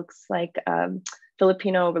parade. It looks like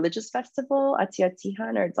Filipino religious festival,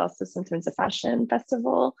 Ati-Atihan, or it's also sometimes a fashion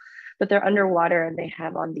festival, but they're underwater and they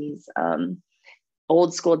have on these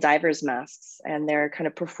old school divers masks, and they're kind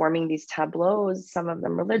of performing these tableaus, some of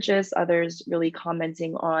them religious, others really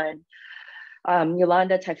commenting on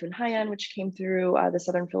Yolanda Typhoon Haiyan, which came through the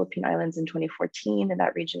southern Philippine Islands in 2014 in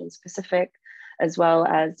that region in specific, as well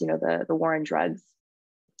as the war on drugs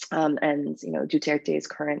and Duterte's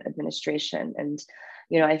current administration. And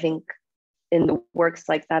I think in the works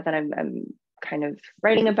like that I'm kind of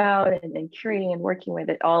writing about and curating and working with,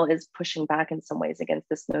 it all is pushing back in some ways against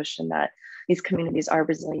this notion that these communities are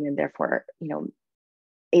resilient and therefore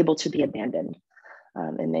able to be abandoned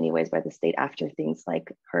in many ways by the state after things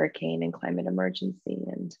like hurricane and climate emergency.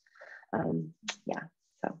 And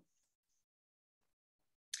so.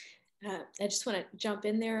 I just want to jump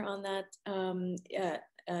in there on that.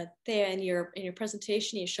 Thea, in your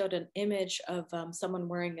presentation, you showed an image of someone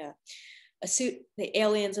wearing a suit, the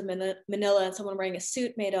aliens of Manila, and someone wearing a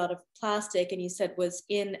suit made out of plastic, and you said was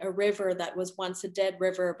in a river that was once a dead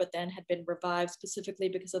river, but then had been revived specifically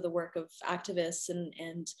because of the work of activists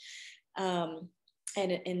and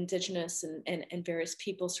Indigenous and various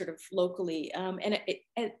people sort of locally. And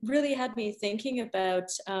it really had me thinking about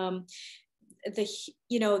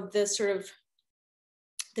the sort of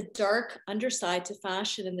the dark underside to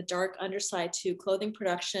fashion and the dark underside to clothing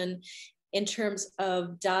production in terms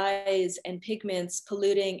of dyes and pigments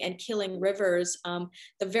polluting and killing rivers,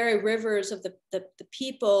 the very rivers of the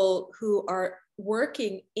people who are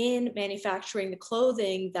working in manufacturing the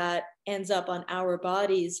clothing that ends up on our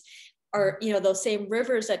bodies are, those same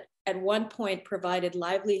rivers that at one point provided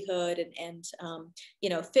livelihood and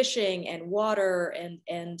fishing and water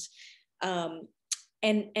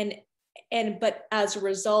but as a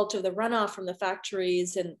result of the runoff from the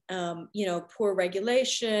factories and poor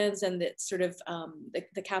regulations and the sort of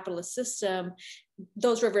the capitalist system,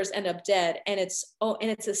 those rivers end up dead. And it's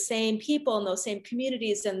the same people in those same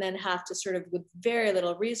communities, and then have to sort of, with very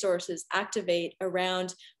little resources, activate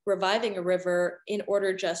around reviving a river in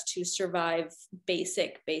order just to survive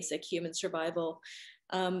basic human survival.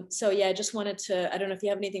 So yeah, I just wanted to, I don't know if you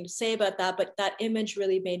have anything to say about that, but that image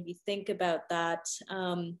really made me think about that.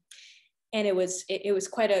 And it was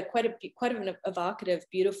quite an evocative,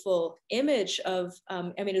 beautiful image of,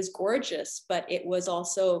 it was gorgeous, but it was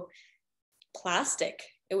also plastic.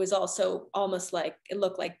 It was also almost like, it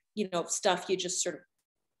looked like, stuff you just sort of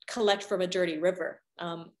collect from a dirty river,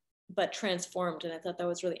 but transformed. And I thought that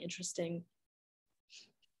was really interesting.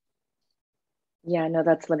 Yeah, no,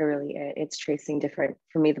 that's literally it. It's tracing different,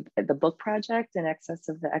 for me, the book project in excess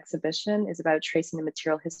of the exhibition is about tracing the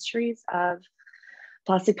material histories of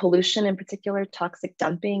plastic pollution, in particular, toxic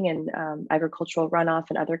dumping and agricultural runoff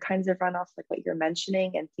and other kinds of runoff, like what you're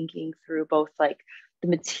mentioning, and thinking through both like the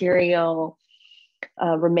material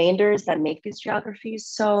remainders that make these geographies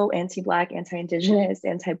so anti-Black, anti-Indigenous,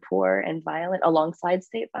 anti-poor, and violent alongside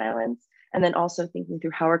state violence. And then also thinking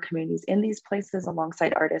through how our communities in these places,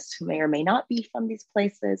 alongside artists who may or may not be from these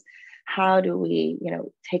places, how do we,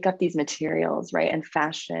 take up these materials, right, and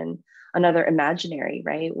fashion another imaginary,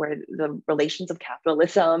 right, where the relations of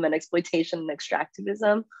capitalism and exploitation and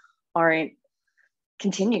extractivism aren't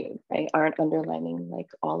continued, right, aren't underlining like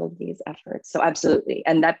all of these efforts. So absolutely.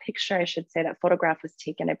 And that picture, I should say, that photograph was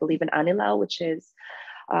taken, I believe, in Anilao, which is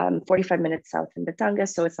 45 minutes south in Batangas.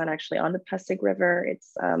 So it's not actually on the Pasig River,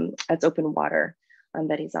 it's open water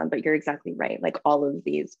that he's on. But you're exactly right. Like all of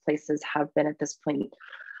these places have been at this point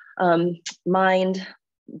mined,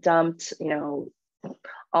 dumped,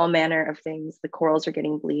 all manner of things. The corals are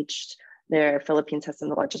getting bleached. Philippines has some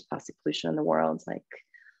of the largest plastic pollution in the world. Like,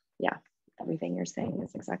 yeah, everything you're saying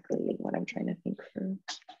is exactly what I'm trying to think through.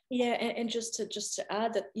 Yeah, and just to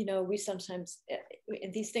add that, you know, we sometimes,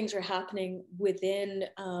 these things are happening within,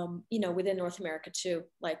 you know, within North America too,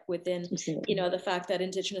 like within, you know, the fact that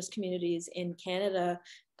Indigenous communities in Canada,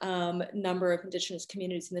 number of Indigenous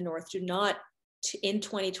communities in the North do not, in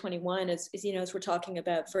 2021, as you know, as we're talking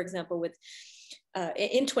about, for example, with,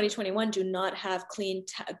 in 2021, do not have clean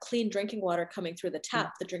drinking water coming through the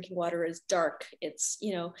tap. The drinking water is dark. It's,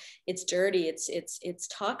 you know, it's dirty. It's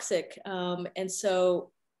toxic. And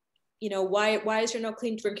so, you know, why is there no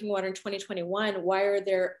clean drinking water in 2021? Why are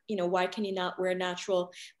there, you know, why can you not wear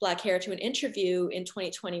natural black hair to an interview in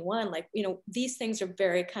 2021? Like, you know, these things are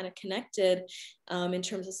very kind of connected in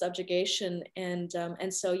terms of subjugation. And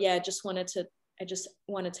so, yeah, I just wanted to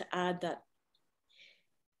add that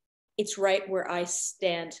it's right where I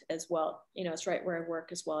stand as well. You know, it's right where I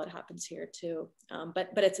work as well. It happens here too. But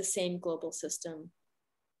it's the same global system.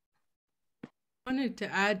 I wanted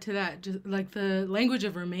to add to that, just like the language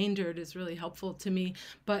of remaindered is really helpful to me.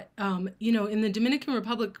 But, you know, in the Dominican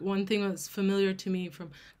Republic, one thing that's familiar to me from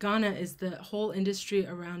Ghana is the whole industry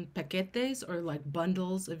around paquetes, or like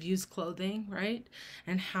bundles of used clothing, right?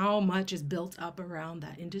 And how much is built up around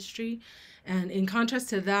that industry. And in contrast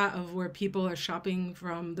to that, of where people are shopping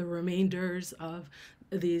from the remainders of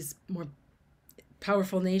these more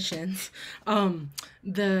powerful nations, took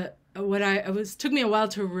me a while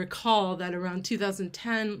to recall that around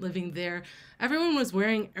 2010, living there, everyone was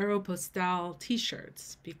wearing Aeropostale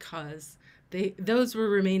t-shirts because those were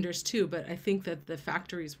remainders too, but I think that the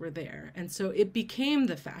factories were there. And so it became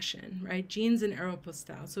the fashion, right? Jeans and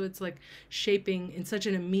Aeropostale. So it's like shaping in such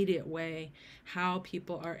an immediate way how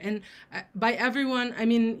people are. And by everyone, I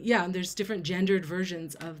mean, yeah, there's different gendered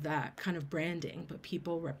versions of that kind of branding, but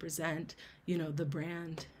people represent, you know, the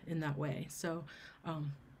brand in that way. So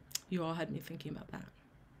you all had me thinking about that.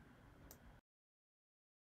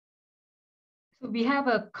 So we have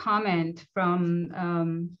a comment from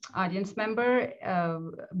audience member,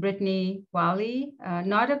 Brittany Wally.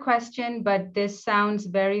 Not a question, but this sounds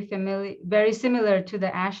very similar to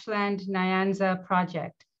the Ashland Nyanza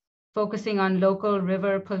project, focusing on local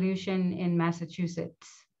river pollution in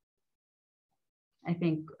Massachusetts. I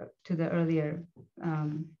think to the earlier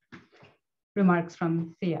remarks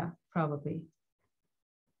from Thea, probably.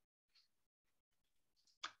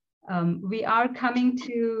 We are coming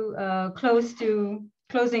to close to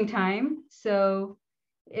closing time. So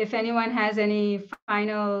if anyone has any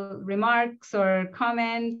final remarks or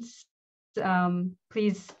comments,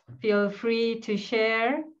 please feel free to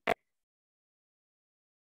share.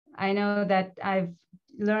 I know that I've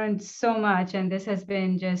learned so much, and this has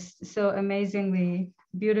been just so amazingly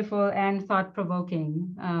beautiful and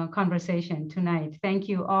thought-provoking conversation tonight. Thank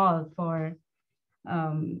you all for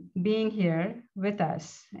being here with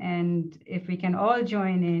us. And if we can all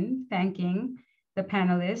join in thanking the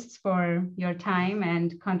panelists for your time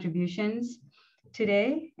and contributions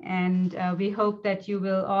today. And we hope that you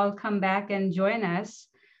will all come back and join us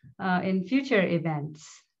in future events.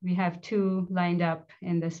 We have 2 lined up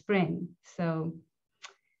in the spring. So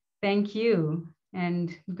thank you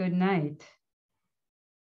and good night.